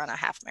take you to run a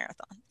half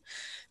marathon.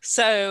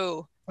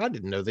 So I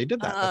didn't know they did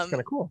that. That's kind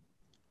of cool.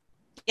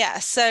 Yeah.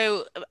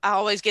 So I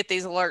always get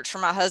these alerts from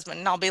my husband,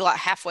 and I'll be like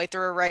halfway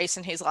through a race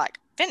and he's like,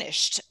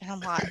 finished. And I'm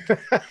like,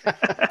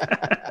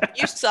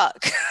 you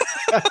suck.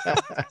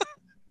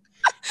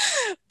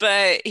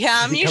 But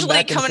yeah, I'm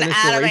usually coming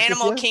out of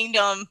Animal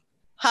Kingdom.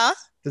 Huh?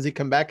 Does he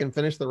come back and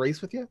finish the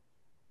race with you?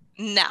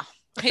 No,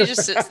 he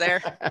just sits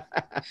there.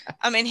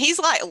 I mean, he's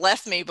like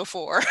left me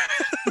before.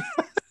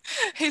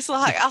 He's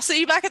like, I'll see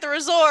you back at the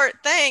resort.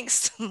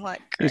 Thanks. I'm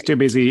like, great. He's too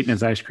busy eating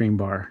his ice cream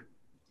bar.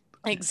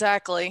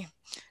 Exactly.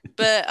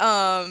 But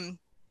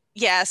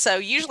yeah, so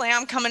usually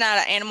I'm coming out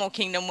of Animal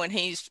Kingdom when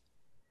he's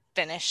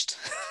finished.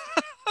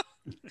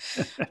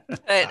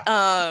 But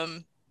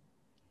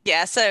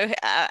yeah, so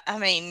I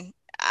mean,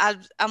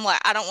 I'm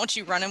like, I don't want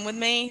you running with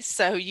me,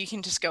 so you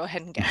can just go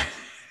ahead and go.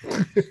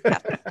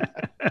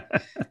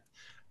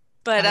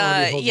 But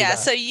yeah,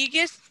 so you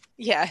get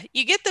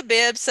the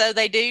bib. So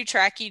they do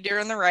track you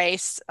during the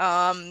race.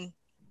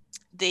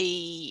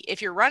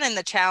 If you're running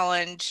the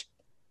challenge,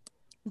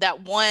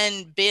 that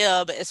one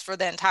bib is for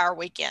the entire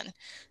weekend.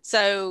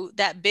 So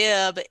that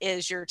bib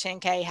is your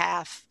 10K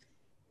half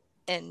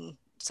and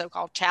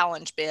so-called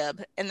challenge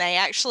bib. And they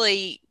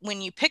actually,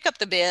 when you pick up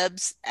the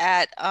bibs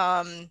at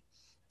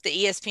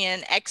the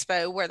ESPN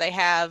Expo where they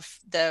have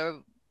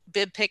the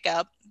bib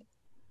pickup,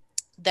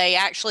 they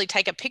actually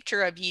take a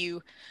picture of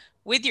you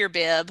with your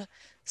bib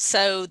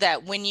so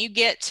that when you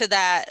get to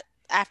that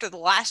after the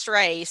last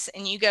race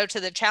and you go to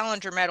the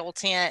Challenger medal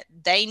tent,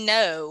 they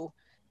know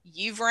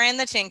you've ran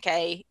the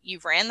 10K,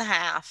 you've ran the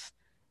half,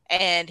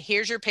 and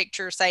here's your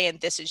picture saying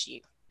this is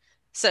you.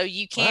 So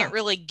you can't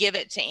really give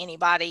it to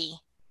anybody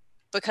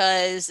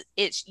because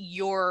it's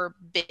your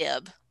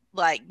bib.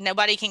 Like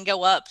nobody can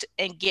go up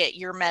and get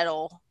your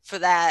medal for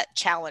that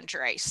challenge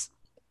race.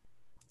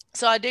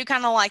 So I do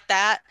kind of like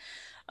that.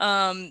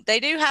 They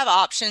do have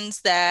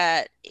options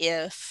that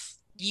if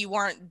you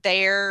weren't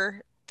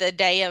there the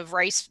day of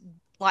race,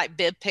 like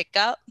bib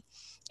pickup,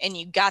 and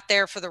you got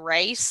there for the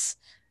race,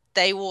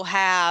 they will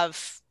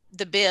have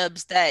the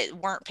bibs that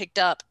weren't picked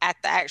up at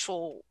the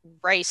actual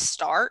race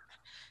start.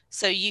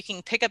 So you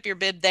can pick up your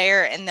bib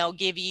there and they'll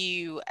give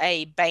you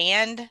a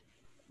band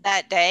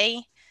that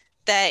day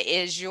that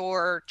is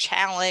your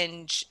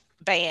challenge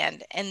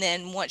band. And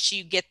then once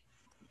you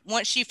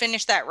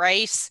finish that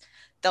race,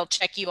 they'll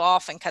check you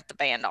off and cut the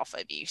band off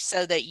of you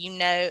so that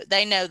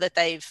they know that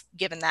they've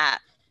given that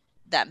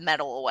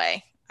medal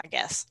away, I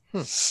guess.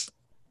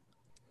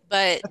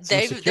 But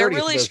they're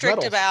really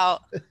strict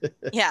about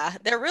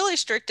they're really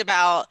strict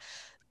about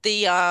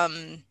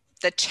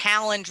the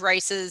challenge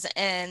races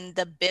and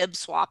the bib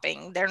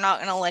swapping. They're not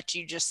going to let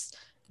you just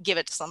give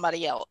it to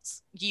somebody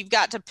else. You've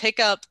got to pick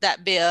up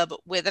that bib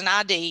with an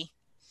ID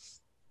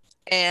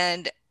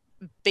and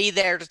be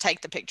there to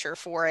take the picture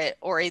for it,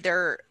 or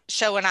either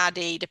show an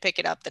ID to pick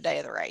it up the day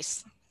of the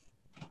race.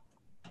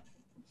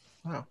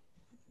 Wow.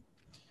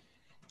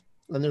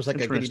 And there's like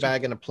a goodie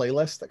bag and a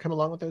playlist that come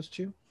along with those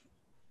too?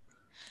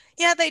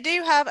 Yeah, they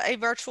do have a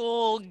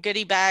virtual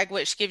goodie bag,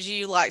 which gives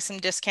you like some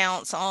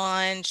discounts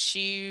on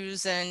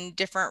shoes and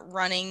different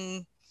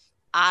running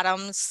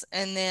items.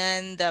 And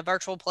then the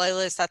virtual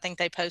playlist, I think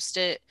they post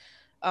it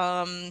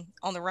on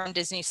the Run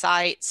Disney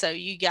site. So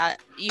you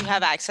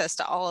have access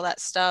to all of that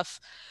stuff.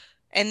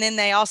 And then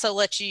they also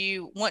let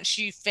you, once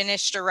you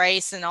finished a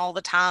race and all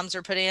the times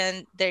are put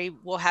in, they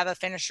will have a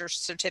finisher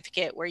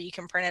certificate where you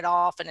can print it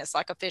off and it's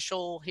like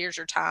official, here's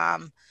your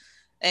time,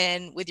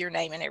 and with your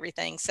name and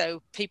everything.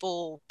 So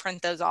people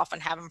print those off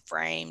and have them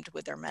framed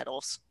with their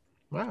medals.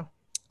 Wow.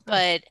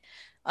 But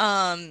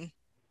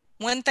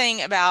one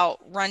thing about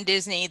Run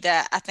Disney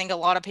that I think a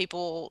lot of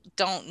people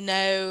don't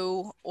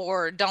know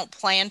or don't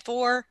plan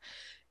for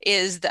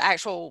is the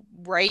actual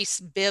race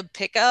bib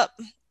pickup,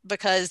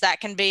 because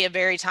that can be a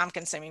very time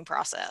consuming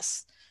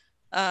process.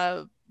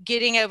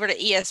 Getting over to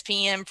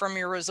ESPN from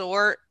your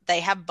resort,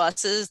 they have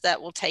buses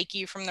that will take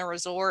you from the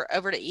resort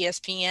over to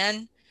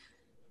ESPN,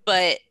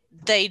 but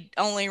they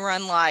only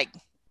run like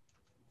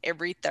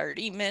every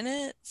 30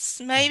 minutes,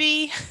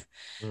 maybe.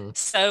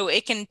 So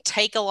it can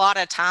take a lot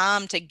of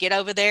time to get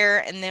over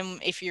there. And then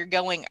if you're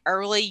going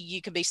early,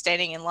 you could be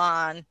standing in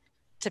line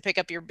to pick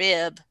up your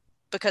bib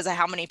because of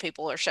how many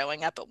people are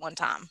showing up at one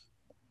time.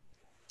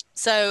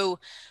 So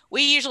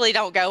we usually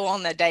don't go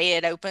on the day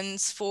it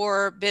opens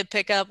for bib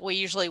pickup. We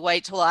usually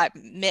wait till like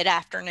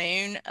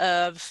mid-afternoon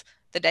of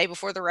the day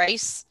before the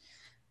race.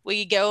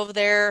 We go over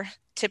there.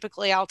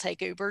 Typically I'll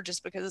take Uber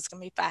just because it's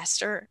going to be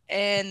faster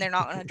and they're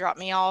not going to drop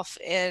me off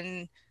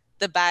in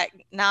the back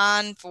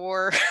 9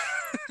 for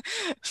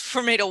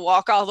me to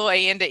walk all the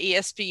way into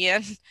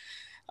ESPN.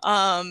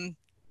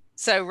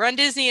 So Run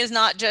Disney is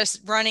not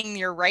just running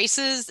your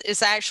races.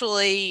 It's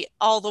actually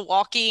all the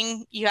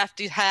walking you have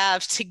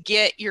to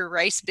get your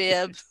race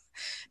bib,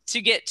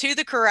 to get to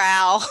the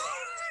corral,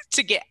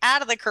 to get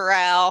out of the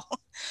corral,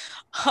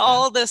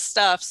 all this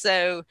stuff.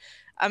 So,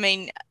 I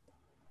mean,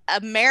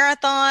 a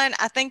marathon,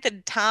 I think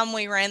the time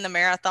we ran the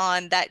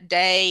marathon that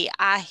day,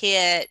 I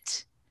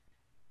hit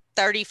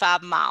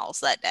 35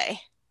 miles that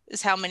day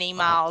is how many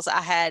miles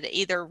I had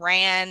either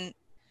ran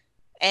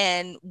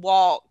and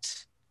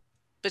walked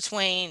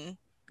between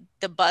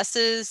the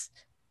buses,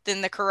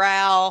 then the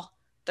corral,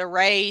 the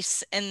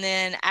race, and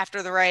then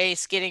after the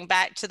race, getting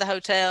back to the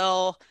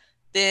hotel,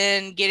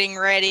 then getting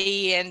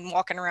ready and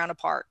walking around a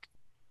park.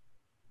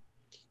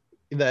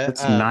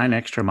 That's 9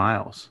 extra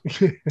miles.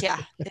 Yeah,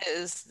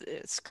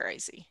 it's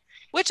crazy.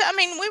 Which, I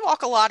mean, we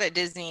walk a lot at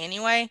Disney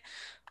anyway.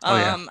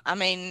 I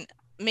mean,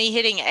 me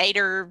hitting 8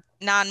 or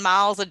 9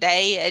 miles a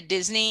day at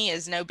Disney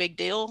is no big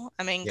deal.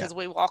 I mean, because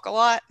we walk a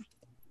lot.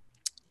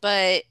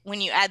 But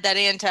when you add that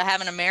into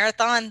having a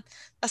marathon,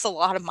 that's a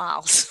lot of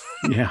miles.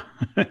 Yeah.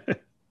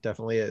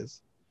 Definitely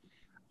is.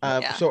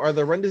 So are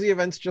the Run Disney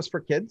events just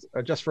for kids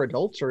or just for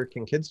adults, or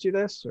can kids do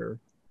this? Or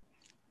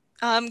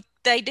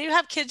they do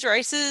have kids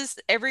races.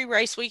 Every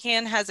race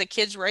weekend has a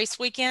kids race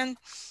weekend.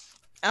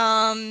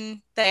 They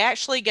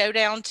actually go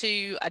down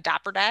to a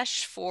diaper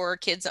dash for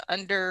kids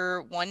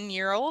under 1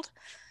 year old.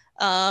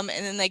 And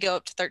then they go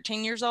up to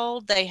 13 years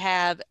old. They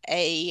have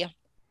a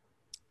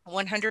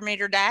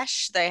 100-meter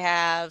dash. They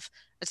have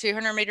a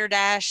 200-meter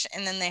dash,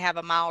 and then they have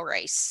a mile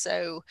race.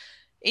 So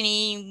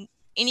any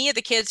of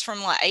the kids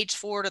from like age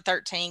 4 to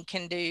 13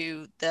 can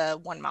do the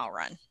 1 mile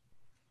run.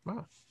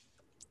 Wow.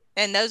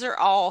 And those are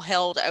all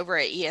held over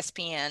at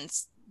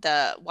ESPN's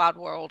the Wide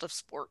World of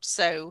Sports.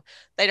 So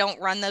they don't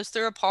run those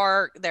through a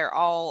park. They're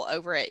all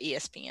over at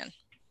ESPN.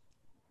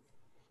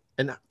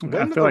 And I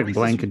feel like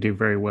Blaine could do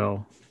very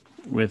well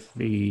with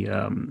the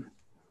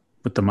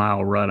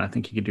mile run. I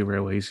think he could do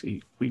very well.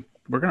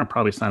 We're going to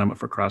probably sign him up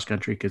for cross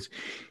country because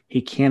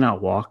he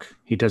cannot walk.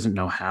 He doesn't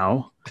know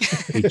how.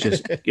 He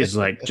just is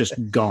like just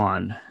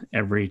gone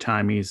every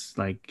time he's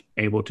like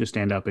able to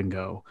stand up and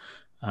go.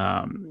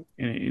 And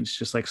it's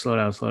just like slow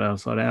down, slow down,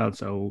 slow down.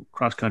 So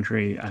cross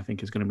country, I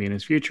think, is going to be in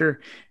his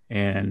future.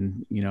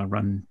 And,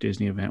 Run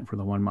Disney event for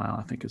the 1 mile,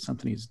 I think is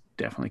something he's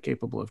definitely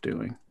capable of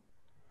doing.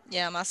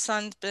 Yeah, my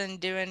son's been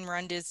doing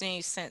Run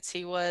Disney since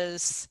he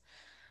was,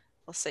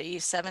 let's see,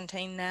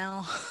 17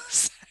 now.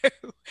 So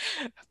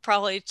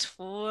probably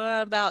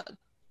about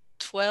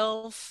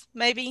 12,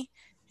 maybe.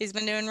 He's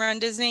been doing Run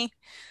Disney.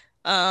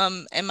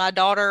 And my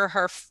daughter,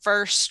 her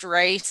first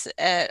race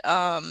at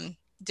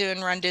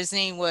doing Run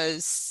Disney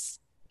was,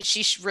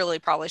 she really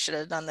probably should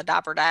have done the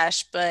diaper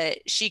dash, but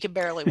she could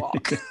barely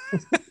walk.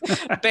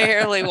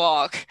 Barely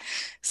walk.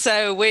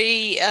 So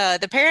we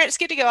the parents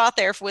get to go out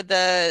there with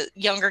the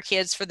younger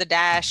kids for the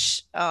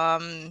dash,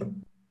 the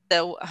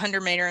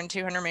 100-meter and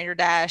 200-meter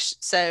dash.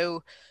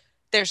 So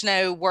there's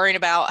no worrying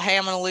about, hey,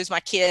 I'm going to lose my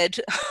kid.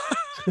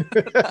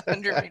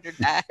 100-meter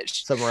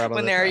dash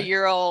when they're a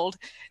year old.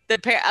 A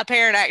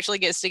parent actually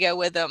gets to go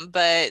with them,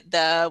 but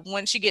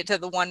once you get to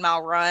the 1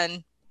 mile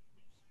run,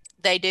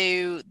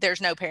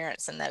 there's no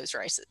parents in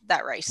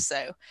that race.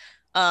 So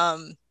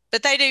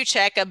but they do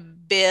check a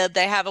bib.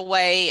 They have a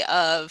way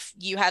of,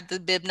 you have the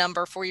bib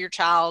number for your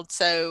child.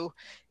 So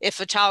if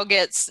a child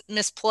gets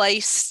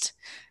misplaced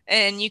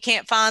and you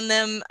can't find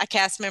them, a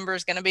cast member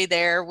is going to be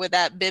there with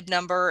that bib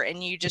number,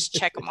 and you just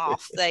check them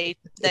off. They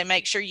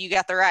make sure you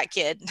got the right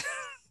kid.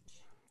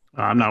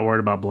 I'm not worried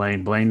about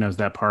Blaine. Blaine knows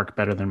that park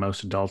better than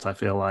most adults, I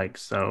feel like.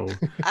 So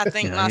I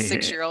think my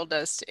 6-year-old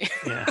does too.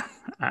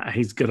 Yeah,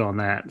 he's good on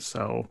that.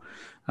 So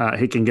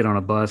he can get on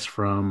a bus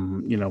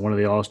from one of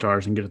the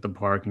All-Stars and get at the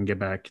park and get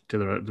back to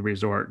the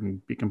resort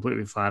and be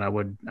completely fine. I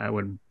would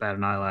bat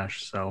an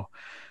eyelash. So,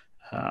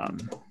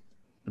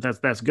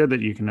 but that's good that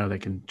you can know they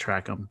can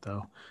track them,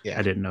 though. Yeah,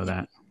 I didn't know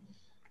that.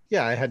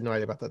 Yeah, I had no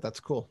idea about that. That's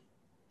cool.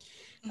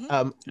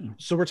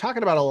 So we're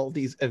talking about all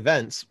these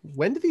events.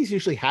 When do these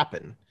usually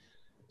happen?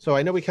 So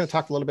I know we kind of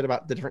talked a little bit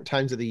about the different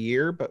times of the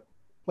year, but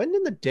when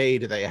in the day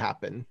do they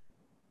happen?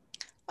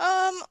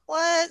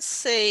 Let's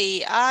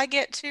see. I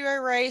get to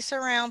a race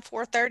around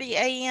 4:30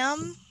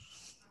 a.m.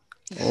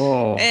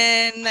 Oh.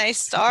 And they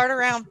start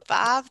around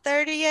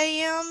 5:30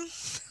 a.m.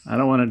 I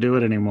don't want to do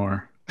it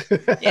anymore.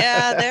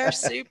 Yeah, they're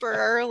super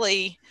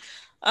early.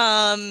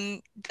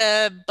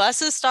 The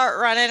buses start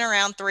running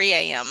around 3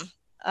 a.m.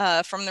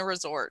 From the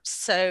resorts.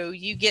 So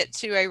you get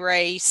to a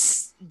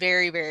race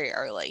very, very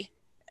early.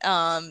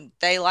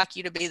 They like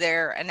you to be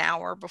there an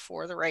hour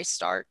before the race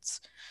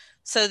starts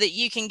so that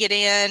you can get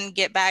in,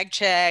 get bag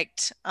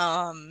checked,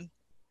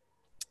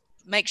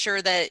 make sure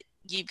that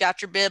you've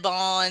got your bib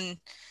on,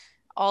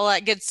 all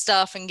that good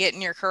stuff, and get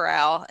in your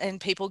corral.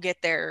 And people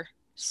get there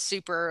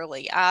super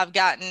early.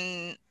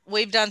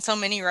 We've done so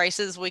many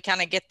races, we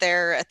kind of get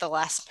there at the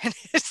last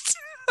minute.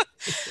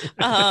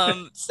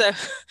 So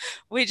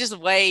we just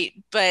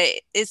wait. But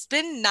it's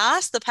been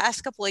nice the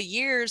past couple of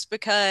years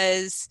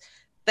because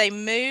they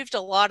moved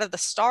a lot of the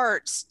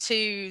starts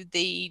to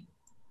the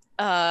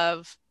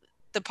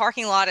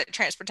parking lot at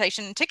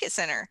Transportation and Ticket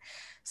Center.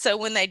 So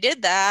when they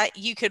did that,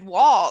 you could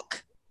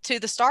walk to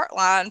the start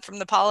line from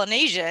the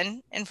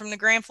Polynesian and from the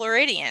Grand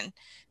Floridian.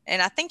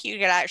 And I think you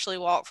could actually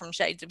walk from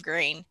Shades of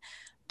Green.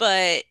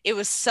 But it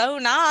was so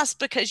nice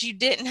because you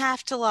didn't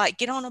have to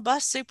get on a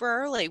bus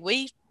super early.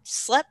 We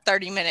slept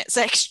 30 minutes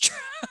extra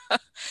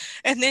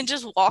and then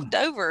just walked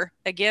over.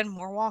 Again,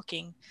 more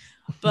walking.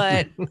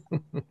 But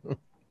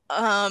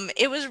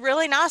it was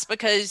really nice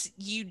because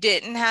you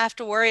didn't have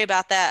to worry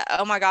about that.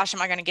 Oh my gosh,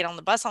 am I going to get on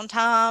the bus on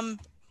time?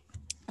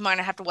 Am I going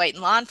to have to wait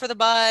in line for the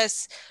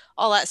bus?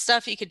 All that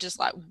stuff. You could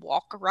just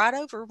walk right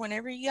over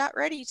whenever you got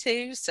ready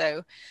to.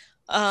 So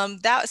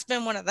that's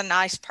been one of the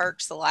nice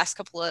perks the last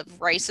couple of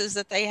races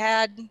that they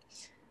had.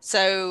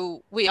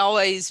 So we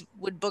always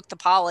would book the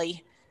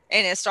Poly,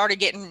 and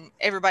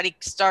everybody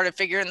started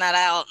figuring that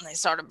out, and they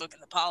started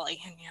booking the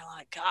Poly, and you're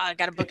like, God, I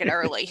got to book it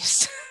early.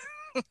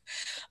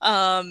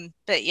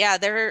 But yeah,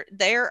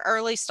 they're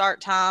early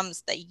start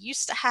times. They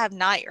used to have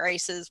night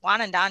races.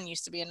 Wine and Dine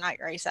used to be a night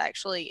race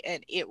actually,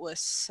 and it was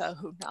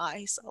so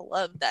nice. I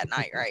loved that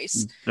night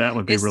race. That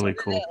would be really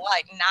cool. At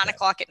 9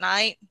 o'clock at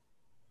night.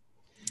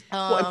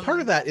 Well, and part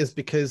of that is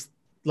because,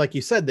 like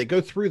you said, they go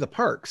through the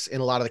parks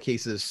in a lot of the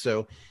cases,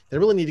 so they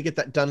really need to get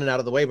that done and out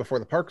of the way before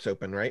the parks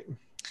open, right?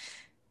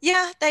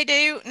 Yeah, they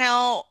do.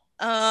 Now,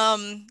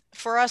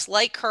 for us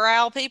Lake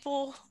Corral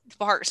people, the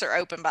parks are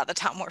open by the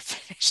time we're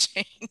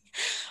finishing.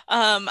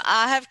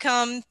 I have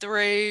come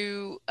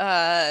through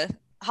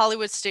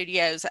Hollywood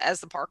Studios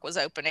as the park was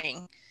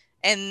opening,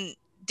 and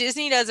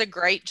Disney does a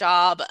great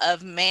job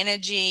of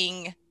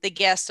managing the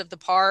guests of the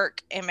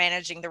park and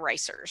managing the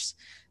racers.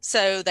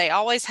 So they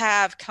always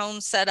have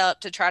cones set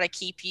up to try to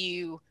keep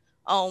you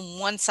on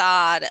one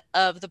side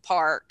of the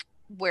park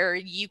where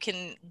you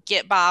can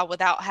get by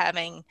without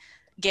having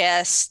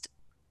guests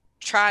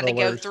trying to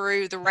go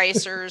through the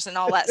racers and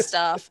all that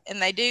stuff.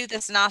 And they do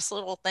this nice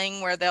little thing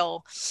where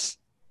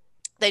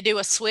they do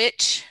a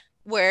switch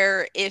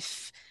where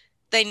if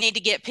they need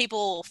to get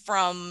people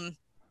from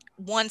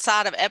one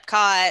side of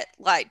Epcot,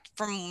 like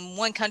from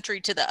one country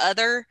to the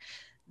other,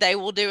 they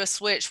will do a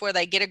switch where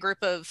they get a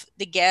group of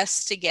the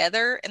guests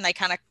together and they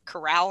kind of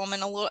corral them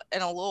in a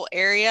little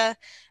area,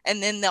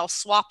 and then they'll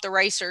swap the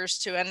racers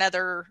to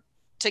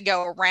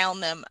go around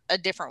them a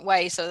different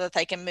way so that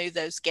they can move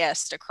those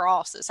guests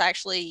across. It's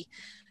actually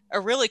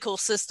a really cool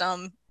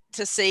system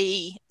to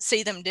see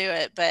them do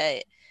it.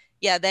 But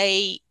yeah,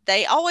 they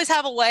always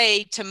have a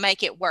way to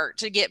make it work,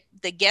 to get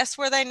the guests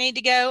where they need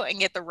to go and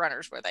get the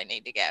runners where they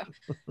need to go.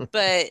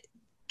 But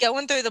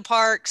going through the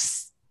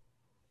parks,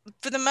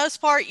 for the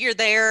most part, you're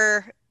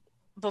there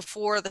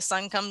before the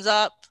sun comes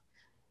up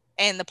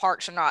and the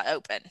parks are not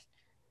open.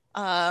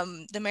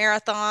 The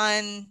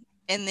marathon,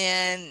 and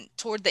then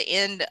toward the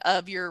end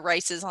of your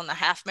races on the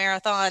half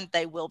marathon,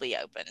 they will be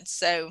open.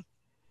 So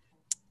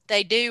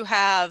they do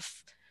have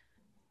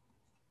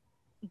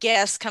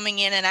guests coming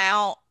in and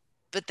out,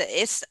 but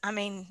they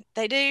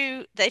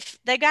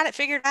got it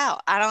figured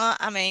out. They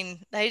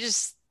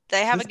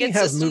have Disney a good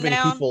system moving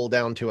down. people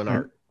down to an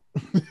art.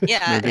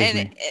 Yeah,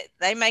 and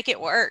they make it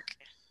work.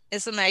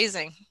 It's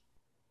amazing.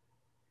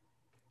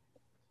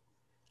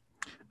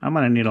 I'm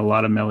gonna need a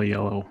lot of Mellow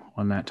Yellow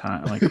on that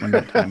time. Like when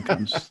that time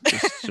comes,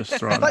 just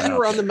throw it. I thought you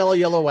were on the Mellow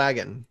Yellow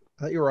wagon.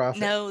 I thought you were off.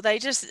 No,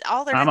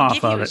 all they're gonna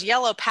give you is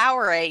yellow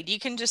Powerade. You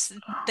can just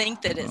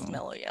think that it's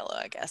Mellow Yellow,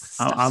 I guess.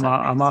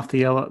 I'm off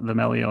the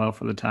Mellow Yellow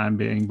for the time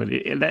being, but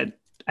that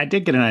I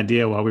did get an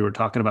idea while we were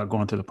talking about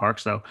going to the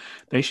parks. Though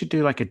they should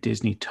do like a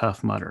Disney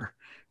Tough Mudder,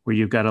 where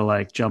you've got to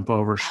like jump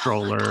over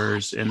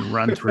strollers and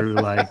run through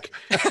like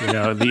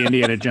the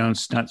Indiana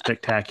Jones Stunt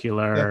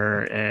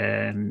Spectacular,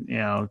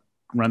 and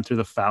run through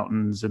the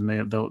fountains and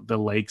the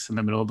lakes in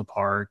the middle of the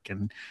park,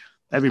 and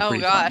that'd be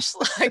pretty fun.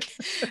 Like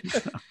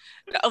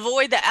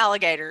avoid the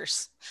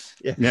alligators.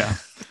 Yeah.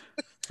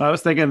 I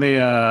was thinking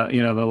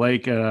the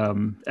lake,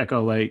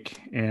 Echo Lake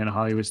in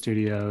Hollywood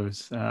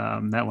Studios.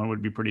 That one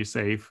would be pretty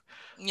safe.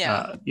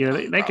 Yeah.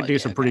 They could do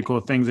some pretty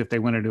cool things if they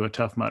went into a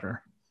Tough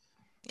Mudder.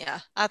 Yeah,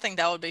 I think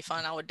that would be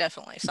fun. I would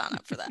definitely sign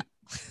up for that.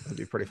 That'd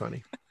be pretty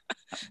funny.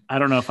 I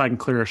don't know if I can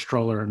clear a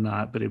stroller or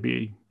not, but it'd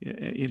be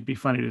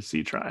funny to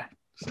see try.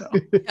 So.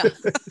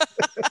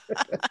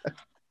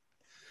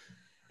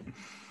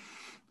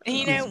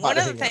 One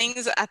of the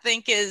things I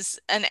think is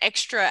an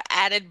extra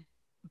added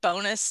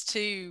bonus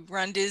to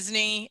Run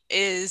Disney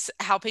is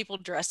how people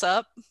dress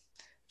up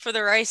for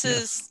the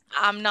races.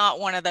 Yeah. I'm not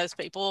one of those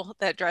people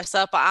that dress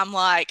up. I'm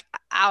like,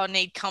 I'll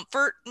need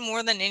comfort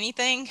more than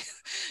anything.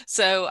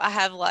 So I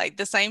have like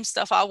the same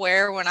stuff I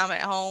wear when I'm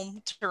at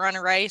home to run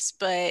a race,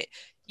 but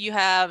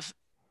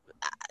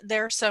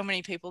there are so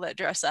many people that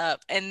dress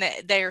up, and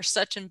they are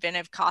such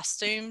inventive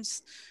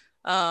costumes.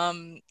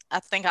 I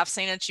think I've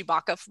seen a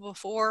Chewbacca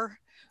before.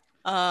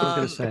 I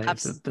was going to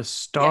say, the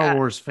Star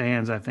Wars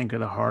fans, I think, are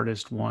the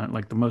hardest one,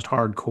 like the most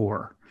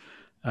hardcore.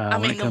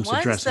 When it comes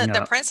to dressing up.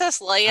 The Princess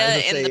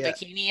Leia in the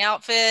bikini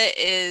outfit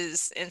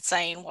is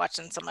insane.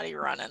 Watching somebody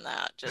running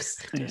that,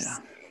 yeah.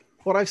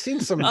 Well, I've seen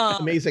some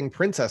amazing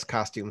princess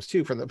costumes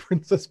too from the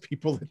princess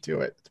people that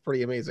do it. It's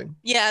pretty amazing.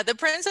 Yeah, the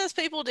princess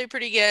people do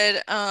pretty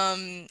good.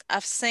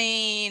 I've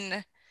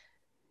seen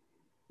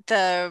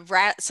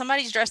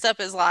somebody's dressed up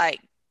as like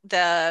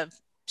the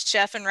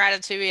chef in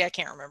Ratatouille. I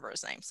can't remember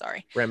his name.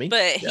 Sorry, Remy.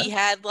 But he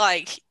had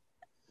like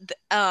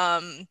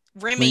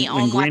Remy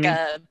on like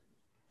a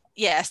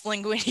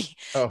Linguini.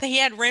 Oh. He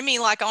had Remy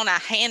like on a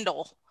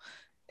handle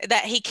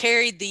that he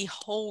carried the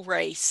whole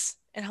race.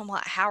 And I'm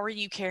like, how are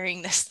you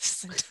carrying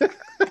this entire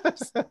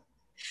race?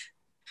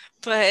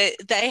 But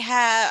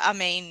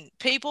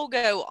people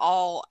go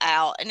all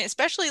out. And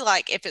especially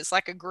like if it's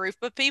like a group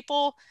of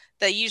people,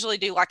 they usually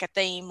do like a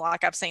theme.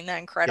 Like I've seen The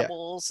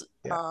Incredibles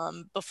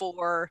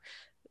before,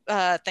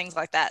 things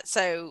like that.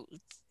 So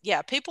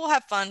yeah, people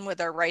have fun with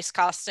their race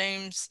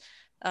costumes.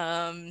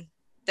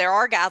 There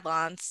are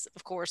guidelines,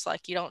 of course,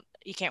 like you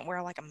can't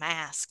wear like a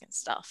mask and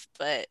stuff.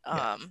 But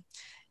I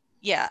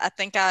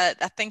think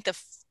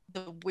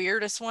the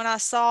weirdest one I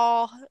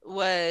saw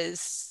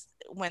was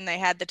when they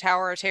had the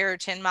Tower of Terror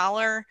 10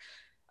 miler.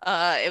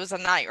 It was a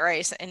night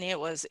race, and it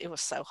was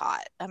so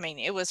hot. I think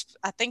it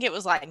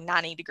was like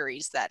 90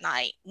 degrees that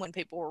night when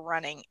people were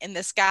running, and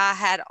this guy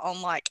had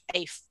on like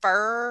a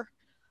fur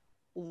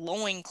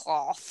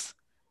loincloth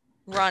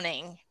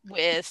running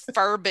with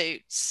fur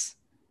boots.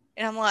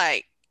 And I'm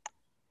like,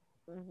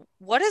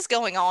 what is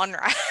going on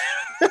right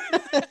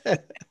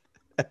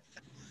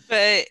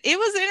But it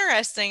was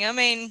interesting.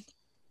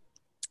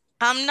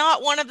 I'm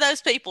not one of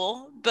those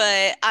people,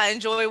 but I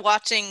enjoy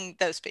watching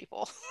those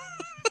people.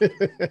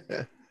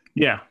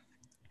 Yeah.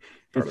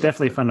 It's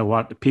definitely fun to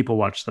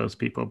watch those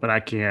people, but I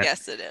can't.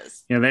 Yes, it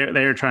is.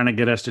 They're trying to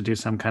get us to do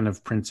some kind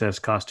of princess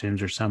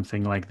costumes or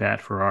something like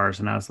that for ours.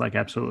 And I was like,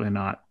 absolutely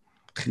not.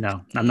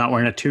 No, I'm not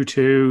wearing a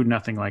tutu,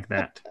 nothing like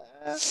that.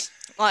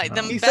 Like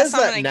the He best says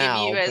I'm that gonna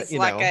give you now, but is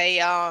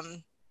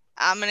like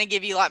I'm gonna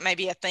give you like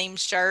maybe a themed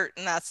shirt,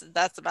 and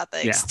that's about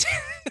the Yeah.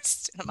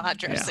 extent of my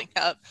dressing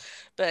up.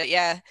 But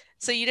yeah,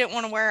 so you didn't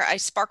want to wear a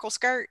sparkle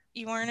skirt?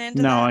 You weren't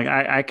into No, that? like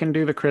I can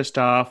do the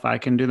Kristoff, I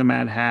can do the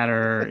Mad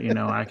Hatter,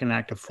 I can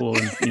act a fool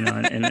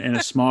in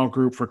a small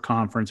group for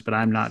conference, but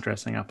I'm not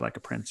dressing up like a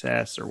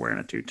princess or wearing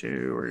a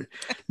tutu or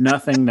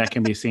nothing that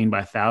can be seen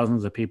by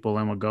thousands of people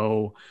and will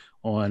go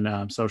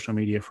on social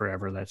media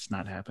forever. That's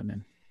not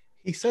happening.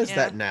 He says Yeah.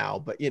 that now,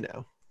 but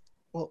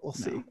we'll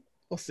see. No.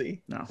 We'll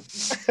see. No.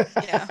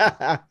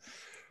 Yeah.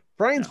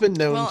 Brian's been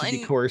known Well, to be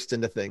and coerced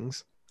into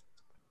things.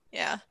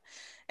 yeah.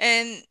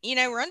 And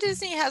Run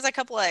Disney has a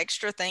couple of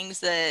extra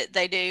things that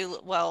they do.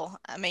 Well,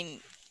 I mean,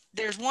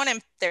 there's one in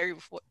there.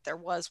 There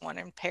was one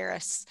in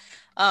Paris.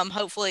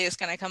 Hopefully, it's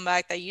going to come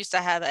back. They used to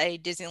have a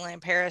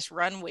Disneyland Paris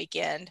run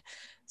weekend,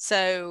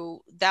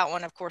 so that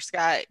one, of course,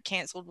 got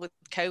canceled with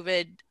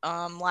COVID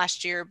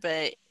last year.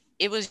 But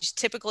it was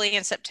typically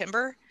in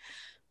September,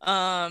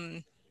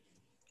 and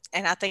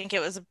I think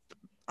it was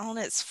on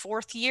its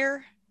fourth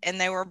year, and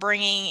they were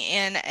bringing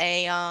in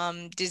a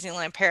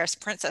Disneyland Paris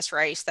Princess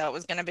race that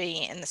was going to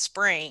be in the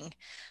spring.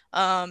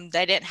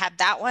 They didn't have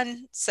that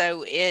one,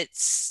 so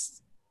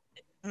it's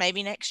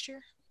maybe next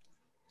year.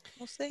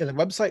 We'll see. Yeah, the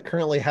website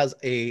currently has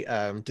a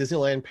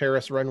Disneyland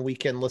Paris run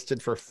weekend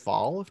listed for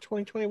fall of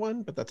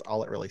 2021, but that's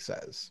all it really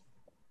says.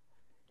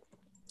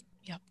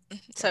 Yep.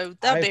 So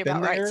that'll I've be been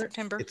about right, there.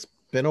 September. It's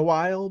been a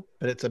while,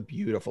 but it's a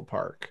beautiful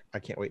park. I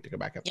can't wait to go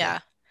back up Yeah.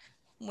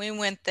 We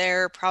went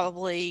there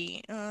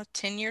probably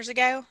 10 years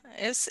ago.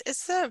 It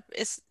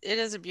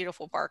is a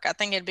beautiful park. I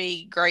think it'd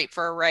be great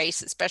for a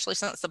race, especially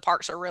since the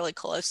parks are really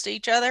close to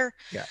each other.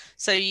 Yeah.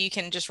 So you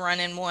can just run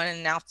in one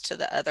and out to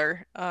the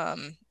other.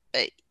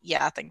 But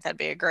yeah, I think that'd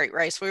be a great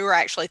race. We were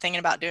actually thinking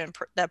about doing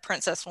the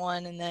Princess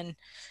one, and then,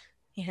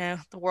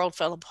 the world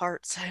fell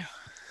apart. So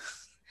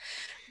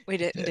we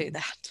didn't do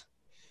that.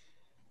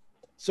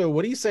 So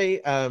what do you say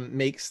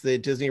makes the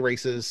Disney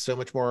races so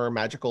much more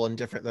magical and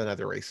different than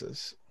other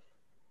races?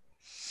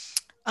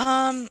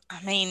 I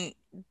mean,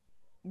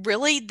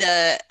 really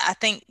I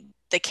think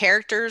the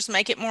characters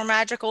make it more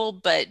magical,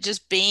 but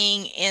just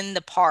being in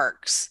the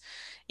parks,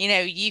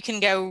 you can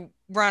go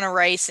run a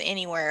race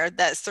anywhere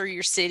that's through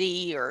your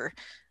city or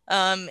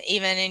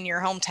even in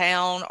your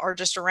hometown or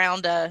just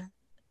around a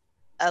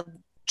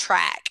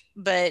track.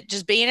 But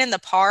just being in the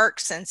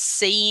parks and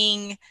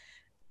seeing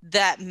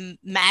that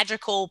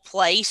magical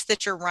place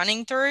that you're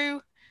running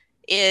through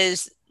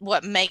is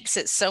what makes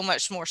it so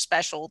much more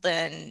special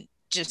than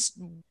just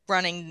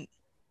running,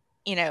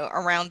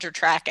 around your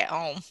track at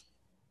home.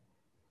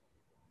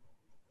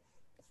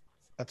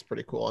 That's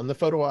pretty cool. And the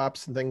photo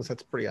ops and things,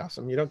 that's pretty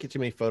awesome. You don't get too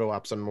many photo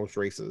ops on most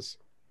races.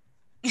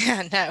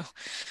 Yeah, no.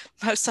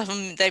 Most of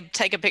them, they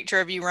take a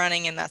picture of you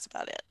running and that's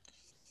about it.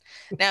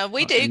 Now,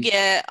 we do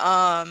get,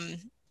 I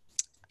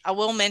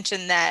will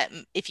mention that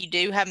if you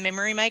do have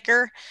Memory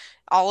Maker,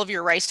 all of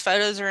your race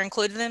photos are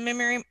included in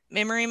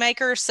Memory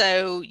Maker.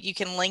 So you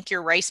can link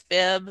your race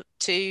bib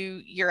to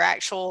your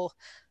actual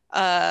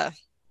the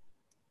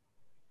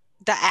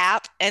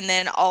app, and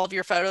then all of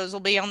your photos will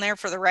be on there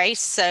for the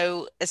race.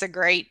 So it's a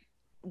great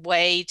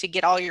way to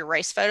get all your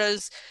race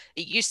photos.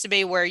 It used to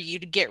be where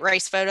you'd get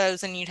race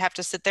photos and you'd have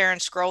to sit there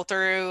and scroll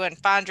through and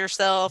find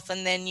yourself,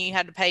 and then you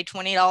had to pay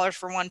 $20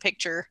 for one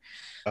picture.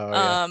 Oh,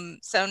 yeah.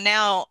 So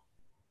now,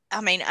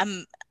 I mean,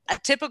 a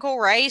typical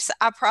race,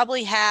 I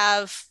probably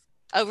have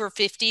over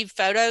 50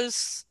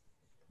 photos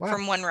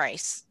from one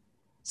race.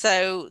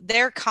 So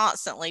they're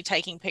constantly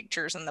taking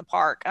pictures in the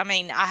park. I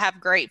mean, I have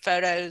great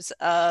photos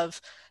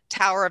of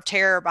Tower of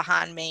Terror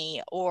behind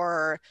me,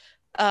 or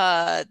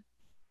the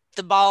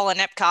ball in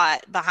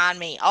Epcot behind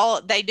me.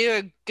 They do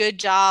a good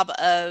job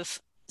of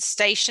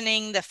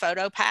stationing the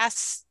photo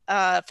pass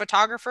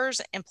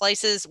photographers in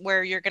places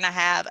where you're going to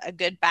have a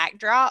good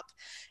backdrop,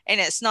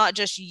 and it's not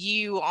just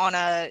you on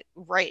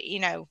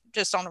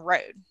just on the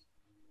road.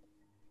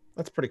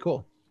 That's pretty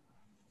cool.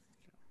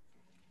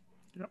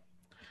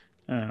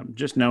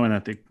 Just knowing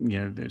that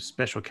there's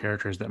special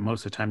characters that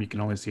most of the time you can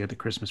only see at the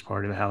Christmas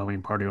party, the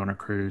Halloween party on a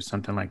cruise,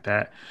 something like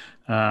that.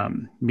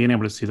 Being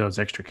able to see those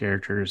extra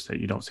characters that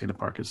you don't see in the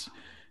park is,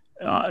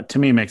 to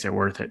me, makes it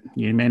worth it.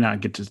 You may not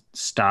get to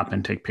stop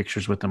and take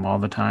pictures with them all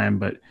the time,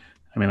 but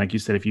I mean, like you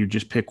said, if you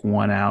just pick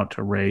one out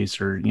to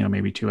race, or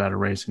maybe two out of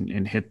race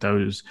and hit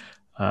those,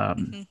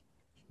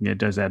 it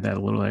does add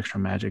that little extra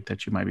magic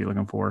that you might be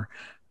looking for.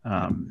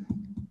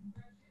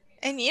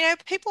 And,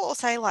 people will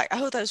say like,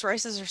 oh, those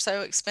races are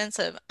so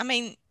expensive. I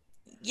mean,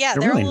 yeah,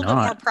 They're they're really a little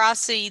not. bit more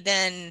pricey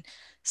than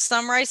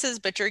some races,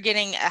 but you're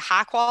getting a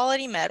high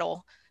quality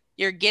medal.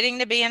 You're getting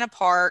to be in a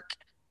park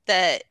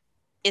that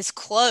is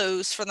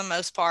closed for the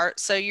most part.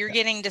 So you're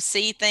getting to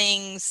see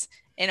things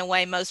in a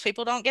way most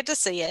people don't get to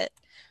see it.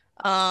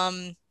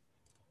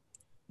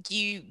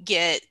 You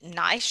get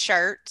nice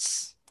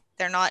shirts.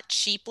 They're not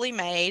cheaply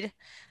made.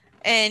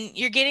 And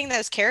you're getting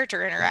those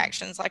character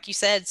interactions, like you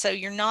said. So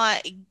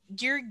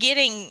you're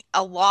getting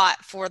a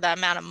lot for the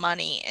amount of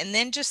money. And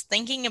then just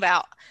thinking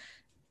about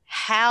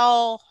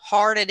how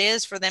hard it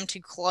is for them to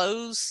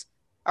close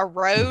a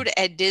road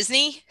at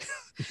Disney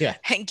Yeah.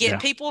 and get Yeah.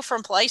 people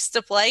from place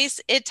to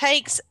place. It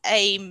takes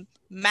a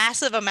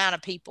massive amount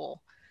of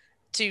people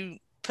to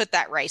put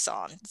that race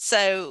on.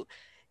 So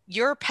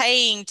you're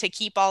paying to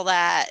keep all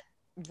that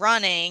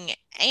running,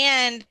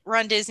 and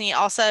Run Disney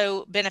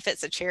also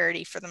benefits a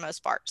charity for the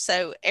most part.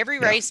 So every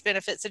Yeah. race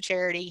benefits a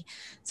charity.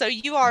 So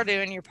you are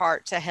doing your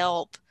part to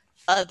help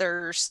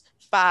others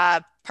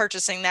by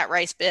purchasing that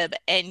race bib,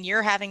 and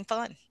you're having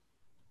fun.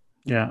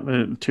 Yeah,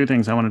 two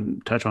things I want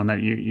to touch on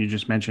that you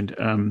just mentioned.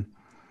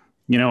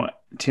 You know,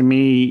 to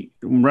me,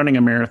 running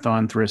a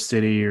marathon through a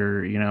city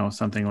or, you know,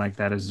 something like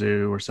that, a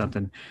zoo or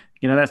something,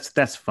 you know,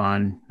 that's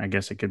fun. I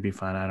guess it could be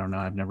fun. I don't know.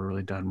 I've never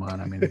really done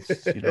one. I mean,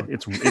 it's, you know,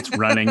 it's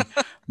running,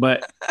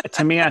 but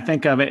to me, I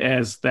think of it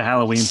as the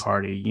Halloween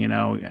party. You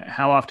know,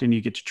 how often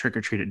you get to trick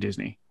or treat at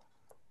Disney?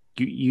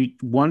 You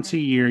once a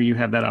year you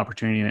have that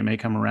opportunity, and it may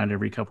come around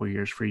every couple of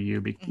years for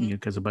you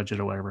because of budget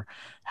or whatever.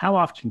 How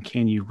often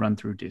can you run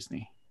through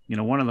Disney? You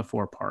know, one of the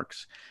 4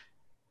 parks.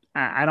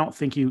 I don't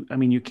think I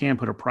mean, you can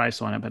put a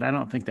price on it, but I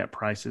don't think that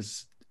price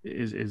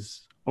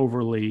is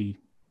overly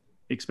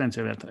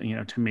expensive you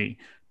know, to me,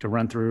 to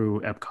run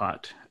through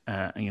Epcot,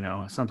 you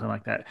know, something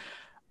like that.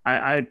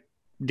 I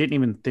didn't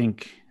even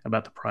think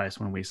about the price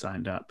when we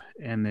signed up.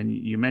 And then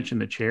you mentioned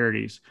the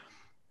charities.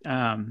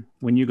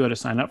 When you go to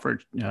sign up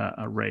for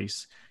a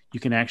race, you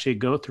can actually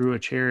go through a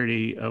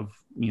charity of,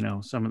 you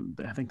know,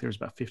 I think there's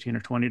about 15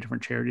 or 20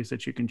 different charities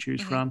that you can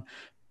choose from.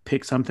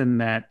 Pick something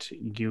that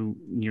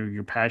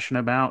you're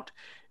passionate about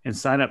and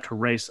sign up to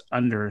race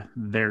under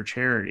their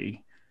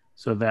charity.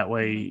 So that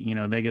way, you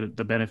know, they get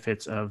the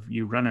benefits of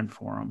you running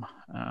for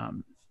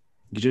them.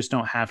 You just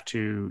don't have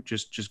to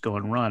just go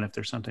and run if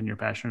there's something you're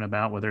passionate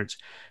about, whether it's,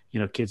 you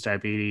know, kids'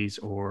 diabetes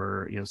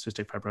or, you know,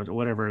 cystic fibrosis, or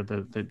whatever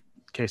the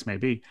case may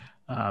be.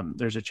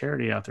 There's a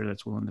charity out there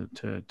that's willing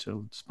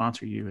to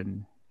sponsor you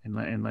and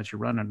let you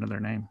run under their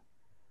name.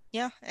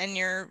 Yeah, and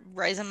you're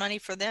raising money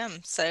for them.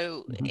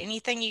 So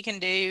anything you can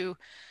do.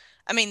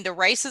 I mean, the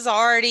race is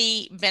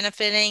already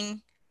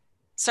benefiting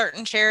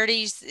certain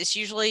charities. It's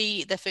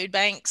usually the food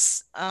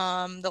banks.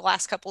 The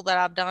last couple that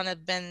I've done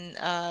have been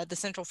the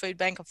Central Food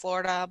Bank of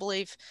Florida, I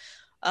believe.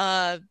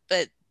 But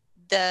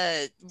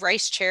the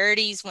race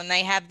charities, when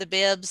they have the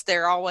bibs,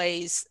 they're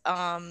always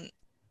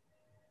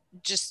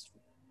just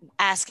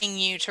asking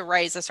you to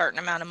raise a certain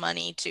amount of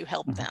money to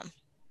help them.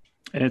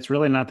 And it's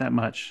really not that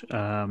much,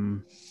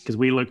 because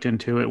we looked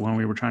into it when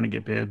we were trying to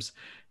get bibs,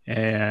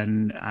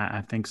 and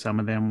I think some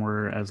of them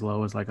were as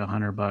low as like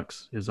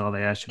 $100 is all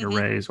they asked you to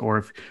raise,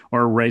 or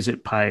raise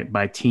it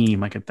by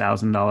team, like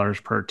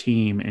 $1,000 per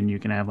team, and you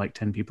can have like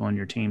 10 people on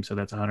your team, so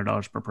that's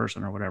 $100 per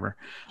person or whatever.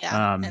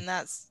 Yeah, and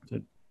that's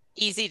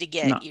easy to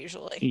get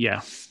usually.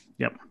 Yeah.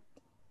 Yep.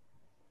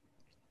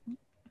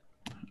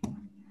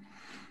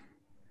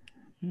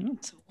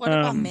 So what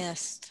have I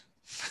missed?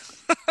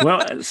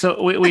 Well,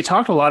 so we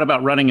talked a lot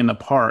about running in the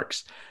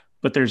parks,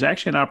 but there's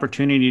actually an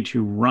opportunity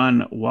to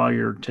run while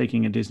you're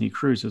taking a Disney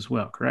cruise as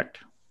well, correct?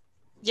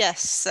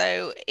 Yes.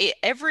 So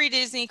every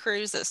Disney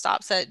cruise that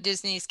stops at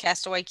Disney's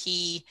Castaway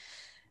Cay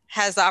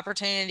has the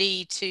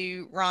opportunity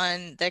to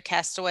run the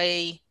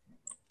Castaway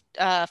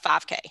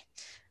 5K.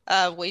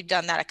 We've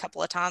done that a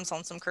couple of times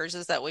on some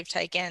cruises that we've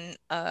taken.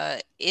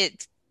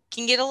 It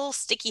can get a little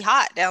sticky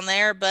hot down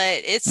there,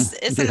 but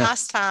it's a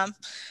nice time.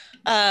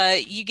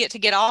 You get to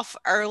get off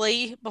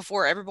early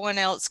before everyone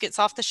else gets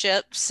off the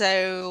ship.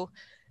 So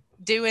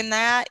doing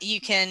that, you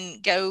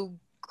can go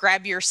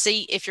grab your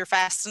seat if you're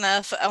fast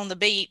enough on the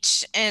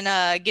beach and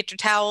get your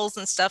towels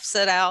and stuff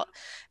set out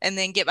and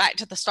then get back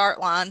to the start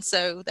line.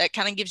 So that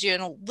kind of gives you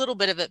a little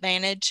bit of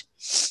advantage.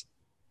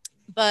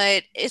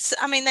 But it's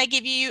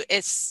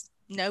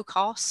no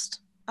cost,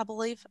 I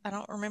believe. I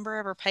don't remember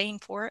ever paying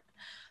for it.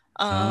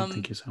 I don't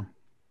think so.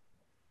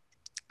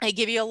 They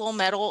give you a little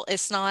medal.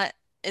 It's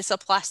a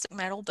plastic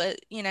medal, but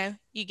you know,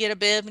 you get a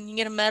bib and you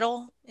get a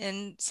medal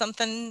and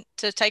something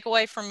to take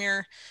away from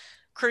your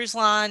cruise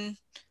line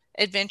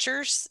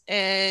adventures.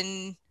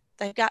 And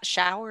they've got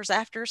showers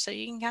after, so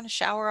you can kind of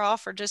shower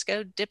off or just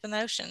go dip in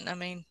the ocean. I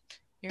mean,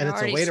 and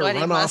it's a way to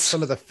run off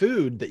some of the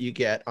food that you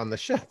get on the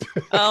ship.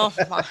 Oh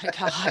my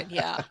God.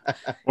 Yeah.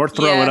 Or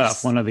throw it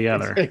up, one or the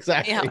other.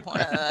 Exactly. Yeah,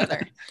 one or the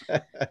other.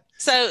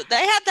 So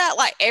they have that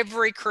like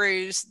every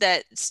cruise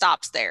that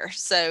stops there.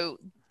 So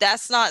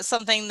that's not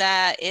something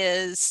that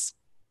is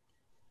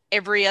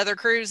every other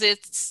cruise.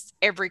 It's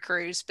every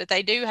cruise, but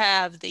they do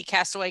have the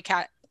Castaway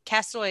Cay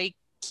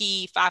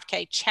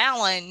 5K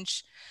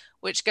challenge,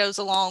 which goes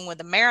along with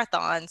the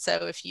marathon.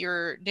 So if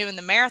you're doing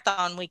the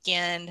marathon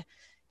weekend,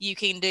 you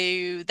can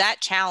do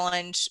that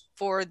challenge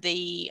for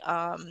the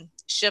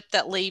ship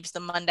that leaves the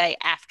Monday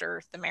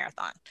after the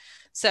marathon.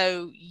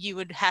 So you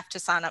would have to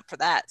sign up for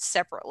that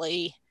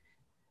separately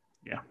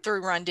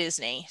through Run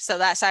Disney. So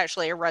that's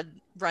actually a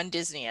Run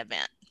Disney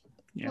event.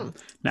 Yeah.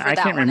 Now I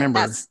can't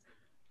remember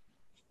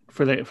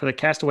for the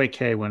Castaway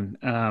Cay one,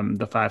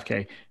 the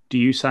 5K. do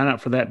you sign up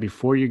for that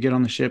before you get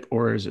on the ship,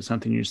 or is it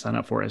something you sign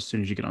up for as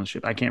soon as you get on the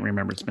ship? I can't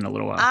remember. It's been a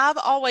little while. I've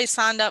always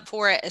signed up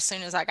for it as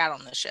soon as I got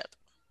on the ship.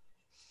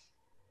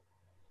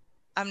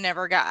 I've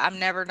never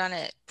done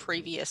it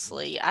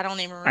previously. I don't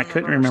even remember. I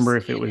couldn't remember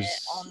if it was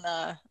on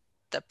the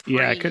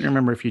Yeah, I couldn't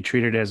remember if you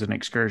treat it as an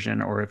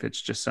excursion or if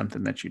it's just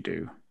something that you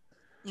do.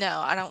 No,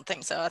 I don't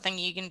think so. I think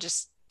you can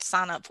just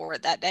sign up for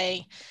it that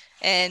day.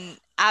 And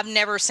I've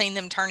never seen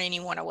them turn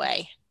anyone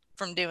away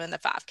from doing the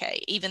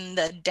 5K, even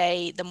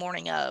the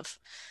morning of.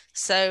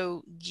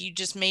 So you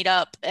just meet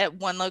up at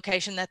one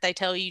location that they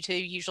tell you to,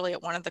 usually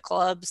at one of the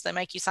clubs. They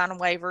make you sign a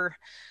waiver.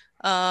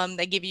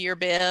 They give you your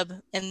bib,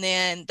 and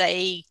then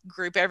they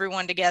group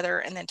everyone together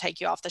and then take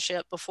you off the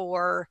ship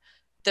before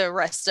the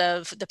rest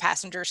of the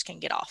passengers can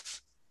get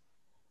off.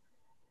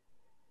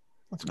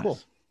 That's cool.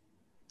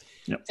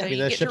 Yep. So you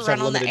get to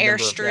run on the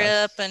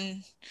airstrip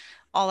and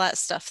all that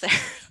stuff there.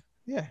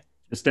 Yeah.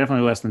 It's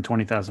definitely less than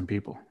 20,000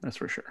 people. That's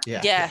for sure.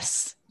 Yeah.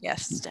 Yes,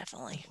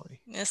 definitely.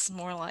 It's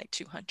more like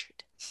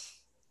 200.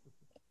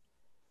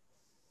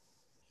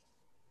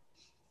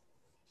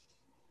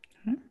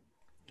 Okay.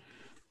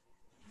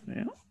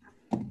 Yeah.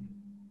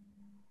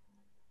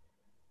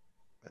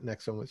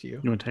 Next one was you.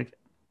 You want to take it?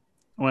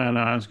 Well, no,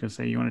 I was going to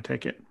say you want to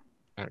take it.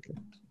 Okay.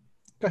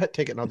 Go ahead,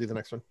 take it, and I'll do the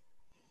next one.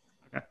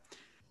 Okay.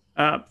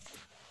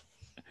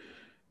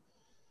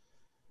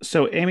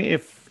 So, Amy,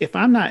 if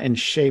I'm not in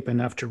shape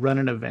enough to run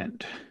an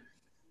event,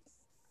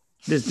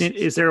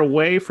 is there a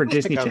way for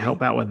Disney to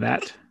help out with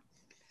that?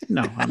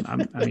 No,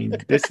 I mean,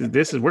 this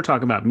is we're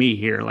talking about me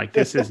here. Like,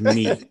 this is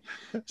me.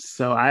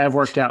 So I have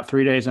worked out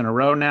 3 days in a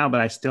row now,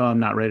 but I still am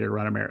not ready to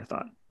run a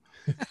marathon.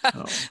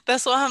 So.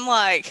 That's why I'm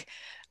like,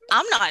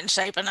 I'm not in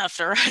shape enough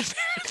to run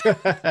a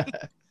marathon.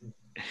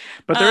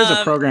 But there is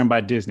a program by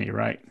Disney,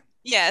 right?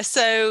 Yeah,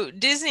 so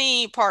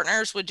Disney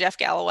partners with Jeff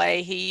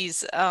Galloway.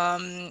 He's,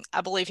 I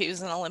believe he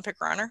was an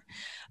Olympic runner.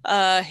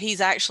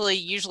 He's actually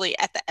usually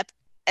at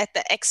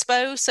the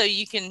expo, so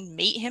you can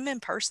meet him in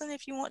person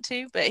if you want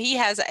to. But he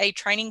has a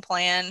training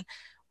plan,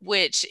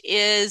 which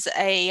is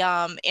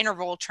a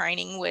interval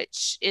training,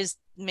 which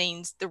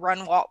means the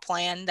run walk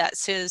plan.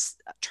 That's his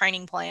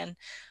training plan.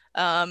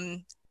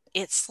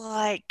 It's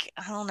like,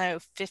 I don't know,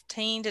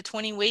 15 to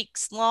 20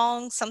 weeks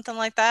long, something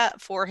like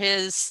that,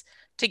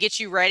 to get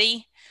you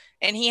ready.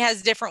 And he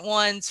has different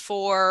ones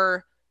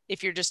for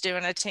if you're just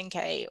doing a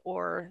 10K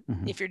or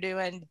if you're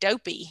doing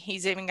Dopey.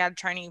 He's even got a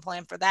training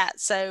plan for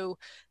that. So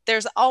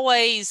there's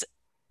always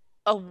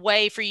a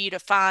way for you to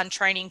find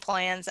training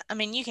plans. I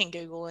mean, you can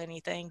Google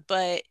anything,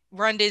 but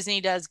Run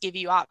Disney does give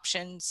you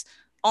options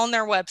on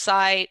their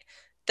website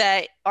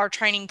that are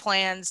training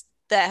plans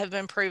that have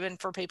been proven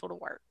for people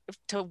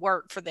to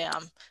work for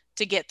them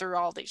to get through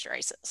all these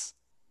races.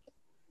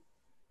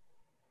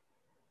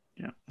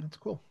 Yeah, that's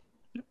cool.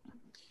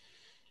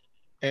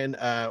 And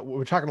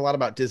we're talking a lot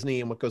about Disney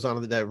and what goes on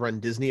in the Run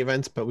Disney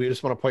events, but we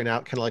just want to point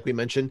out, kind of like we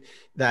mentioned,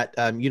 that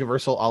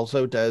Universal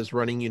also does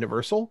Running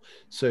Universal.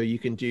 So you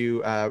can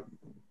do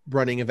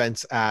running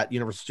events at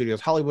Universal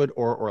Studios Hollywood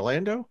or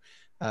Orlando.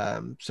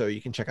 So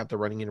you can check out the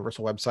Running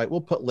Universal website.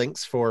 We'll put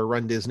links for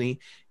Run Disney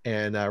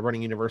and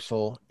Running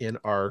Universal in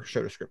our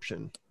show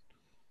description.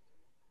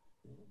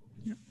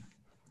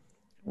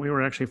 We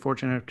were actually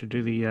fortunate enough to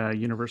do the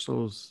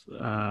Universal's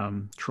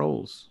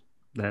Trolls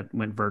that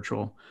went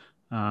virtual.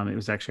 It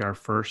was actually our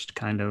first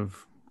kind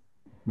of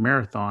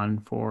marathon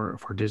for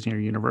Disney or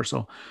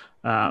Universal.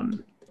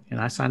 And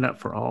I signed up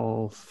for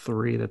all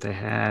three that they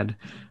had.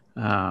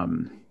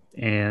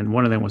 And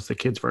one of them was the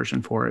kids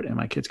version for it. And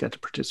my kids got to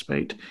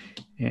participate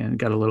and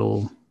got a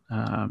little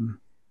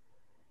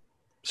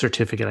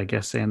certificate, I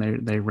guess, saying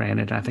they ran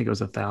it. I think it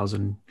was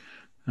 1,000,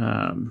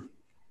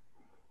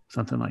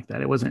 something like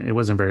that. It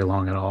wasn't very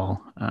long at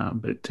all,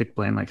 but it took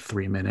Blaine like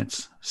 3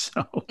 minutes.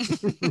 So,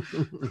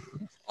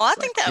 well, I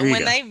think that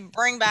when they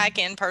bring back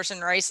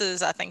in-person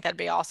races, I think that'd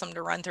be awesome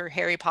to run through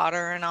Harry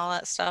Potter and all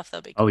that stuff.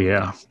 That'd be cool. Oh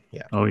yeah.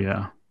 Oh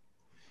yeah.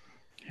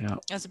 Yeah.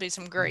 Those would be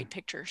some great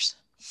pictures.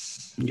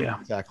 Yeah,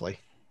 exactly.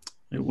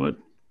 It would.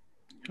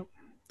 Yep.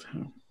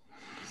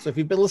 So if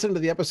you've been listening to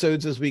the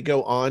episodes as we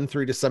go on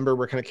through December,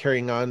 we're kind of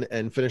carrying on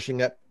and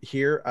finishing up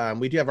here.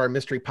 We do have our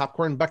mystery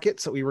popcorn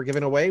buckets that we were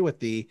giving away with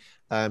the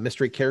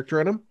mystery character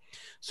in them.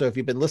 So if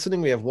you've been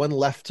listening, we have one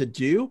left to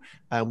do.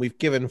 We've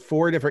given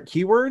 4 different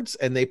keywords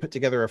and they put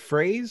together a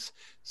phrase.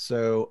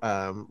 So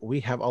we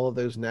have all of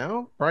those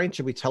now. Brian,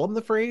 should we tell them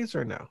the phrase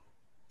or no?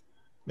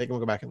 Make them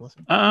go back and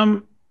listen.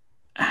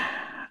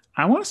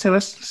 I want to say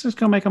let's just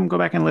go make them go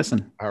back and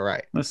listen. All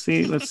right. Let's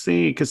see,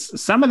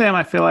 because some of them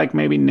I feel like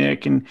maybe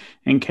Nick and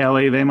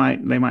Kelly they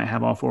might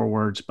have all 4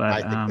 words, but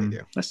I think they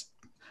do.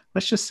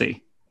 Let's just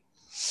see.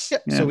 Yeah.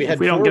 So if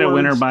we don't get a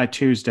winner by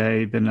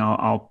Tuesday, then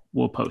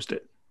we'll post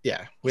it.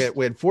 Yeah, we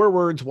had 4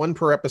 words, 1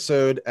 per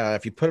episode.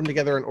 If you put them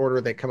together in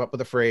order, they come up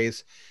with a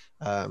phrase,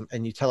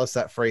 and you tell us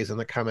that phrase in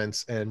the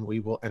comments, and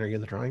we will enter you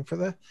in the drawing for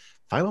the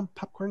final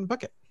popcorn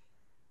bucket.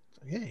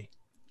 So, yay!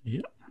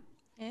 Yeah.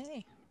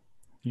 Yay!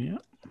 Yeah.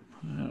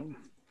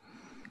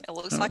 It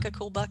looks like a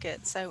cool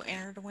bucket, so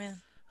enter to win.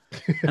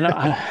 I know,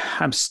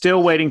 I'm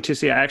still waiting to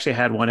see. I actually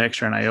had one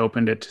extra, and I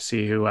opened it to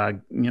see who I,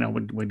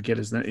 would get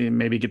as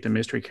maybe get the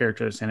mystery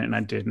character that's in it, and I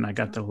didn't. I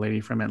got the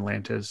lady from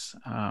Atlantis.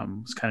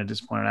 Was kind of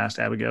disappointed. I asked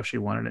Abigail if she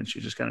wanted it, and she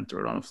just kind of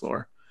threw it on the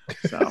floor.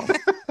 So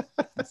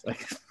it's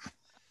like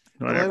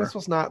whatever. Atlantis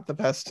was not the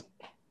best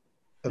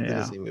of the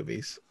Disney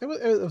movies. It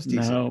was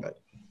decent. No. But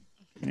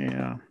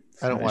yeah,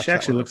 I don't watch. She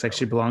actually looks like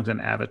she belongs in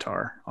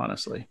Avatar.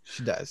 Honestly,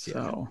 she does. Yeah.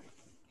 So.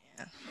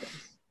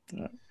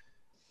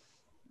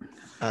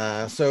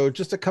 So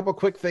just a couple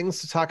quick things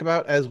to talk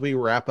about as we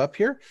wrap up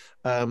here.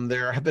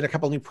 There have been a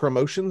couple new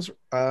promotions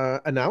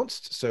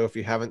announced. So if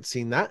you haven't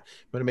seen that,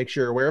 I'm going to make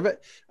sure you're aware of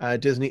it.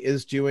 Disney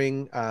is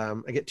doing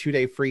I get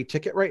 2-day free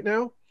ticket right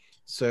now.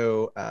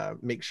 So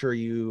make sure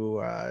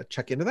you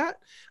check into that.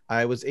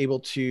 I was able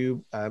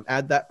to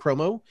add that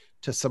promo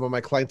to some of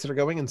my clients that are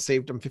going and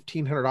saved them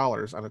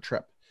 $1,500 on a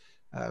trip.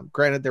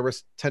 Granted, there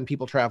was 10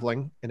 people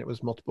traveling and it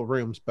was multiple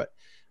rooms, but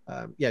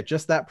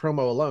just that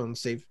promo alone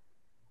saved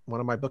one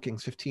of my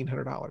bookings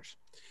 $1,500.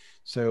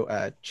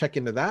 So check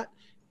into that.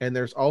 And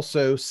there's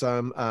also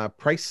some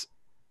price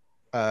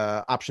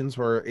options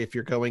where if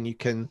you're going, you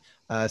can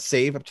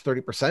save up to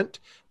 30%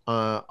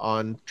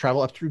 on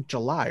travel up through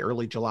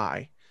early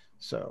July.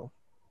 So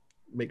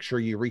make sure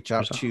you reach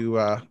out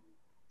to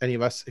any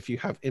of us if you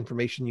have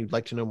information you'd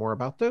like to know more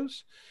about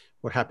those.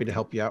 We're happy to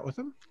help you out with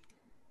them.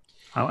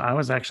 I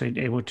was actually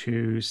able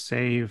to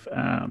save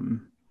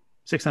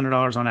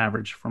 $600 on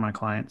average for my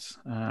clients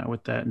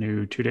with that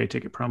new 2-day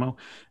ticket promo.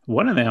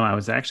 One of them I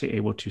was actually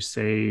able to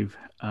save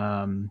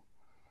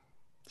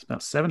it's about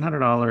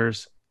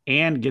 $700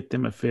 and get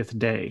them a 5th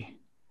day.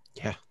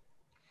 Yeah.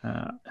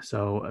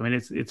 So I mean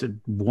it's a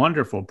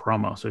wonderful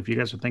promo. So if you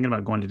guys are thinking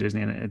about going to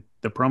Disney, and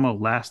the promo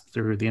lasts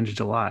through the end of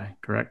July,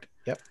 correct?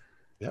 Yep.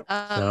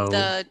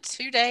 The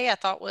 2-day I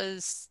thought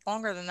was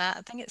longer than that.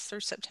 I think it's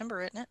through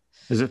September, isn't it?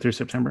 Is it through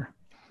September?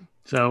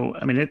 So,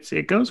 I mean,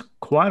 it goes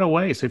quite a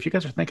way. So if you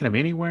guys are thinking of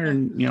anywhere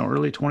in,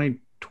 early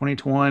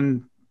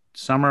 2021,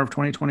 summer of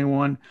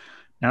 2021,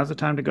 now's the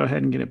time to go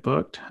ahead and get it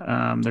booked.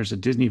 There's a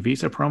Disney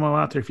Visa promo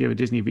out there. If you have a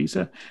Disney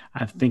Visa,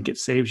 I think it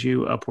saves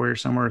you upward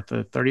somewhere at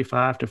the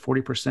 35 to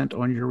 40%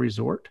 on your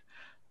resort.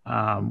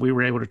 We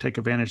were able to take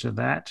advantage of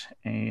that,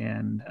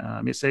 and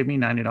it saved me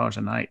 $90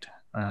 a night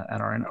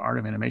at our Art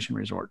of Animation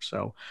resort.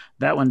 So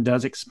that one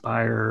does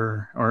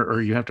expire,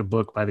 or you have to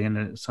book by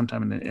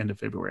sometime in the end of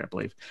February, I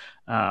believe.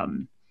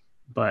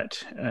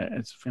 But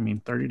it's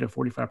 30 to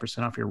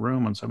 45% off your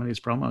room on some of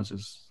these promos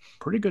is a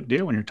pretty good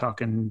deal when you're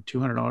talking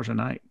 $200 a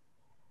night.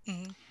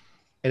 Mm-hmm.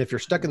 And if you're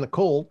stuck in the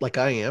cold, like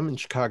I am in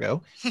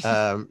Chicago,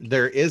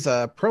 there is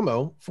a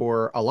promo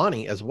for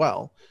Aulani as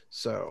well.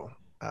 So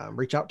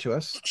reach out to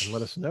us and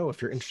let us know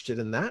if you're interested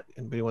in that.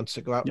 Anybody wants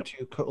to go out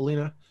to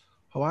Ko'olina,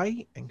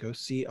 Hawaii and go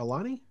see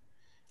Aulani?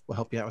 We'll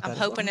help you out with that. I'm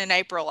hoping in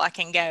April I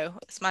can go.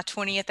 It's my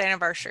 20th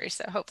anniversary,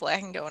 so hopefully I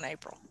can go in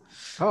April.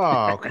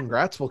 Oh,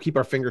 congrats. We'll keep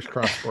our fingers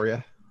crossed for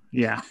you.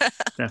 Yeah,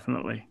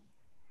 definitely.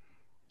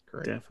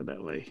 Great.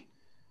 Definitely.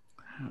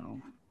 Oh.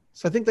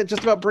 So I think that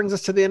just about brings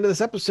us to the end of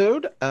this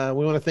episode. We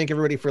want to thank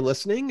everybody for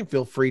listening.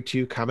 Feel free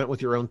to comment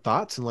with your own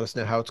thoughts and let us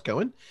know how it's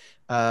going.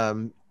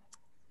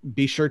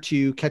 Be sure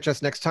to catch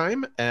us next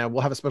time, and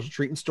we'll have a special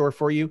treat in store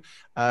for you.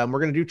 We're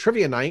going to do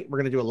trivia night. We're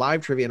going to do a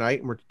live trivia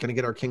night, and we're going to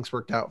get our kinks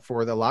worked out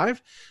for the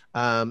live.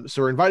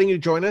 So we're inviting you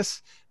to join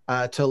us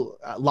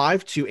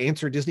live to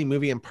answer Disney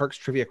movie and parks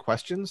trivia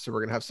questions. So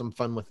we're going to have some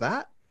fun with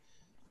that.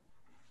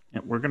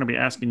 And we're going to be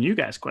asking you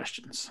guys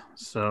questions.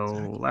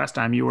 So last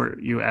time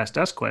you asked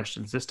us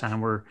questions. This time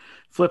we're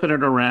flipping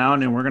it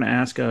around, and we're going to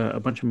ask a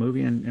bunch of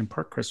movie and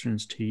park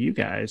questions to you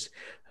guys.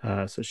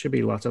 So it should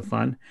be lots of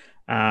fun.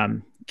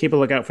 Keep a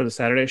lookout for the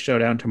Saturday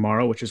Showdown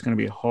tomorrow, which is going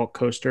to be Hulk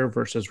Coaster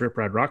versus Rip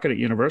Ride Rocket at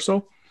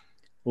Universal.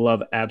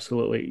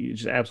 You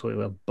just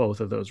absolutely love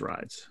both of those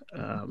rides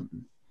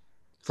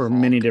for Hulk,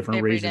 many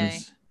different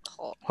reasons.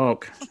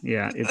 Hulk.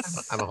 Yeah,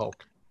 I'm a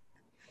Hulk.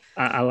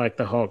 I like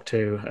the Hulk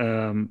too.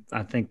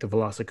 I think the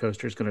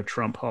Velocicoaster is going to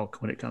trump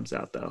Hulk when it comes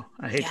out, though.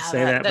 I hate to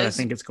say that, but I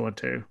think it's going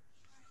to.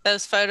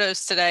 Those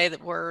photos today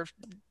it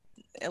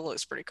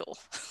looks pretty cool.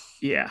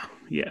 Yeah,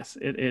 yes,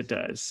 it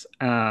does.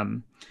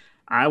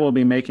 I will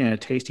be making a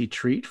tasty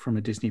treat from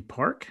a Disney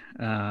park.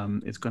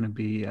 It's going to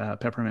be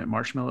peppermint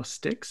marshmallow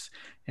sticks,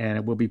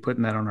 and we'll be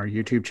putting that on our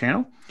YouTube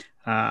channel.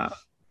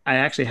 I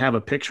actually have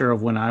a picture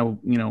of when I,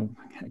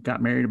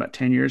 got married about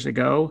 10 years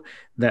ago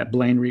that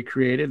Blaine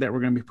recreated that we're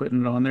going to be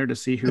putting it on there to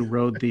see who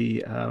rode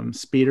the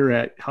speeder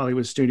at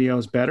Hollywood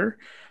Studios better.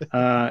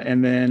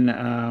 And then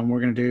we're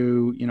going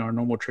to do, our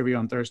normal trivia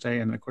on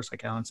Thursday. And of course,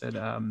 like Alan said,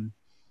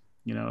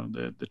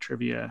 the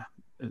trivia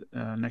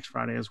next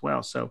Friday as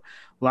well. So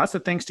lots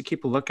of things to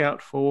keep a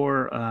lookout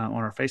for on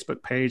our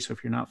Facebook page. So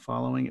if you're not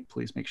following it,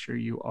 please make sure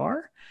you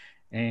are.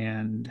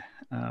 And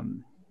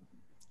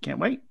can't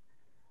wait.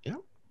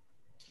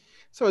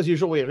 So as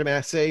usual, we're going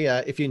to say,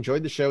 if you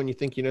enjoyed the show and you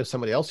think you know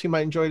somebody else who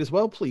might enjoy it as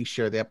well, please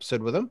share the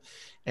episode with them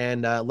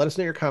and let us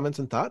know your comments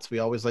and thoughts. We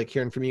always like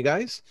hearing from you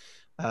guys.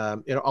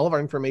 All of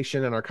our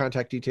information and our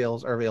contact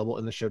details are available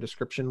in the show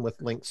description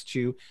with links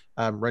to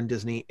Run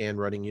Disney and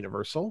Running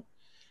Universal.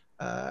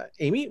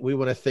 Amy, we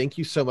want to thank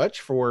you so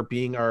much for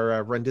being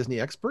our Run Disney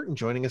expert and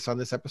joining us on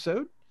this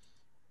episode.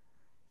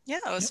 Yeah,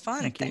 it was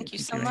fun. Thank you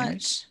so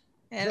much.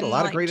 And a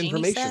lot of great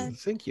information.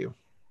 Thank you.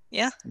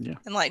 Yeah.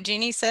 And like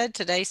Jeannie said,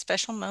 today's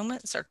special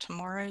moments are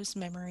tomorrow's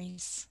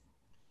memories.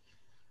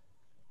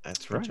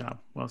 That's right. Good job.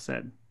 Well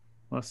said.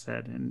 Well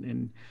said.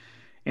 And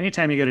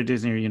anytime you go to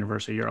Disney or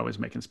Universal, you're always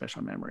making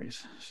special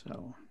memories.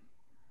 So,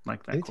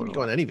 like that. Anytime you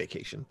go on any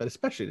vacation, but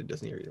especially to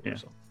Disney or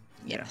Universal.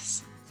 Yeah.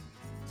 Yes.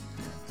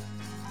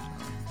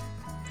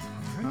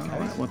 All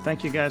right. Well,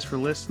 thank you guys for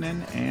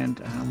listening, and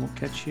we'll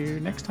catch you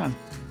next time.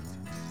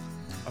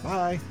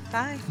 Bye-bye.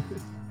 Bye.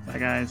 Bye,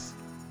 guys.